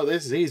spinach. Oh,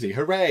 this is easy.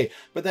 Hooray.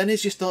 But then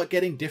as you start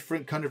getting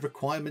different kind of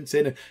requirements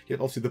in, and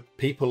obviously the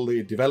people,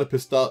 the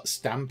developers start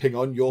stamping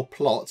on your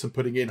plots and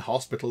putting in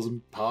hospitals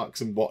and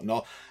parks and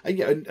whatnot. And,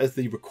 and as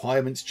the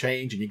requirements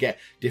change and you get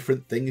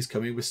different things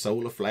coming with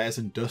solar flares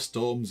and dust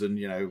storms and,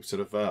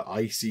 sort of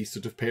icy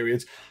sort of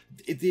periods,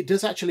 it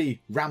does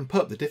actually ramp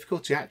up. The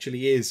difficulty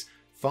actually is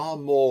far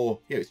more,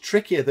 it's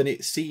trickier than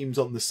it seems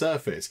on the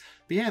surface.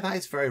 But yeah, that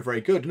is very,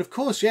 very good. And of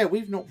course, yeah,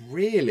 we've not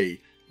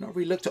really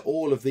looked at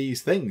all of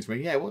these things. I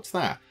mean, yeah, what's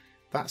that?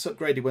 That's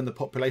upgraded when the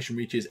population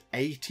reaches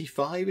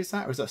 85, is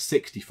that? Or is that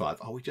 65?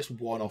 Oh, we just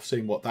one off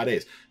seeing what that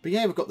is. But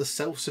yeah, we've got the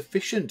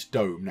self-sufficient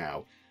dome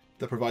now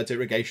that provides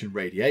irrigation,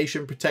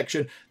 radiation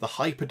protection. The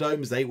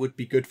hyperdomes, they would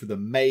be good for the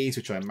maize,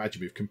 which I imagine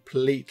we've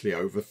completely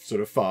over sort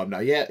of farmed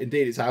now. Yeah,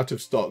 indeed, it's out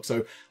of stock.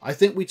 So I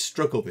think we'd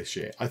struggle this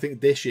year. I think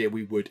this year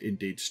we would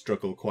indeed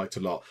struggle quite a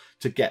lot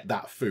to get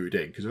that food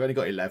in, because we've only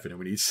got 11 and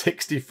we need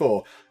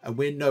 64 and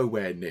we're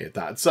nowhere near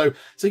that. So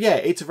yeah,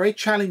 it's a very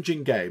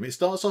challenging game. It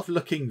starts off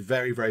looking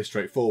very, very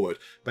straightforward,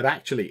 but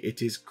actually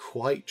it is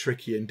quite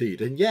tricky indeed.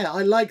 And yeah,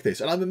 I like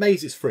this, and I'm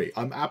amazed it's free.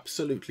 I'm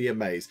absolutely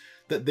amazed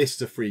that this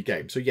is a free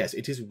game. So yes,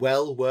 it is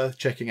well worth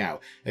checking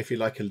out if you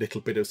like a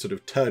little bit of sort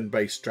of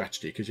turn-based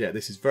strategy, because yeah,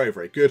 this is very,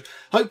 very good.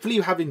 Hopefully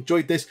you have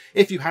enjoyed this.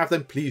 If you have,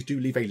 then please do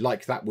leave a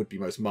like. That would be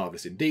most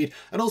marvellous indeed.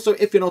 And also,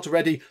 if you're not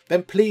already,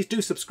 then please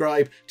do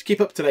subscribe to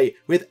keep up to date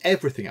with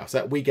everything else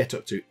that we get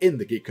up to in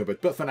the Geek Cupboard.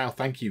 But for now,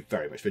 thank you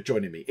very much for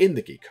joining me in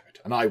the Geek Cupboard,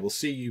 and I will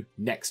see you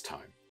next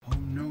time. Oh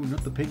no,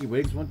 not the piggy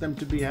wigs. Want them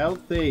to be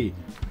healthy.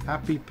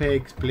 Happy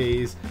pigs,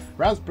 please.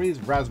 Raspberries,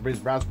 raspberries,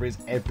 raspberries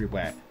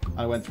everywhere.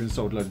 I went through and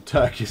sold a load of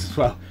turkeys as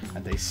well,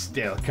 and they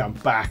still come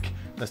back.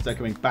 They're still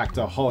coming back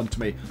to haunt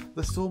me.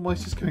 The soil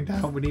moisture's going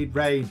down. We need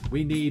rain.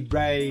 We need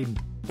rain.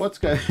 What's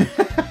going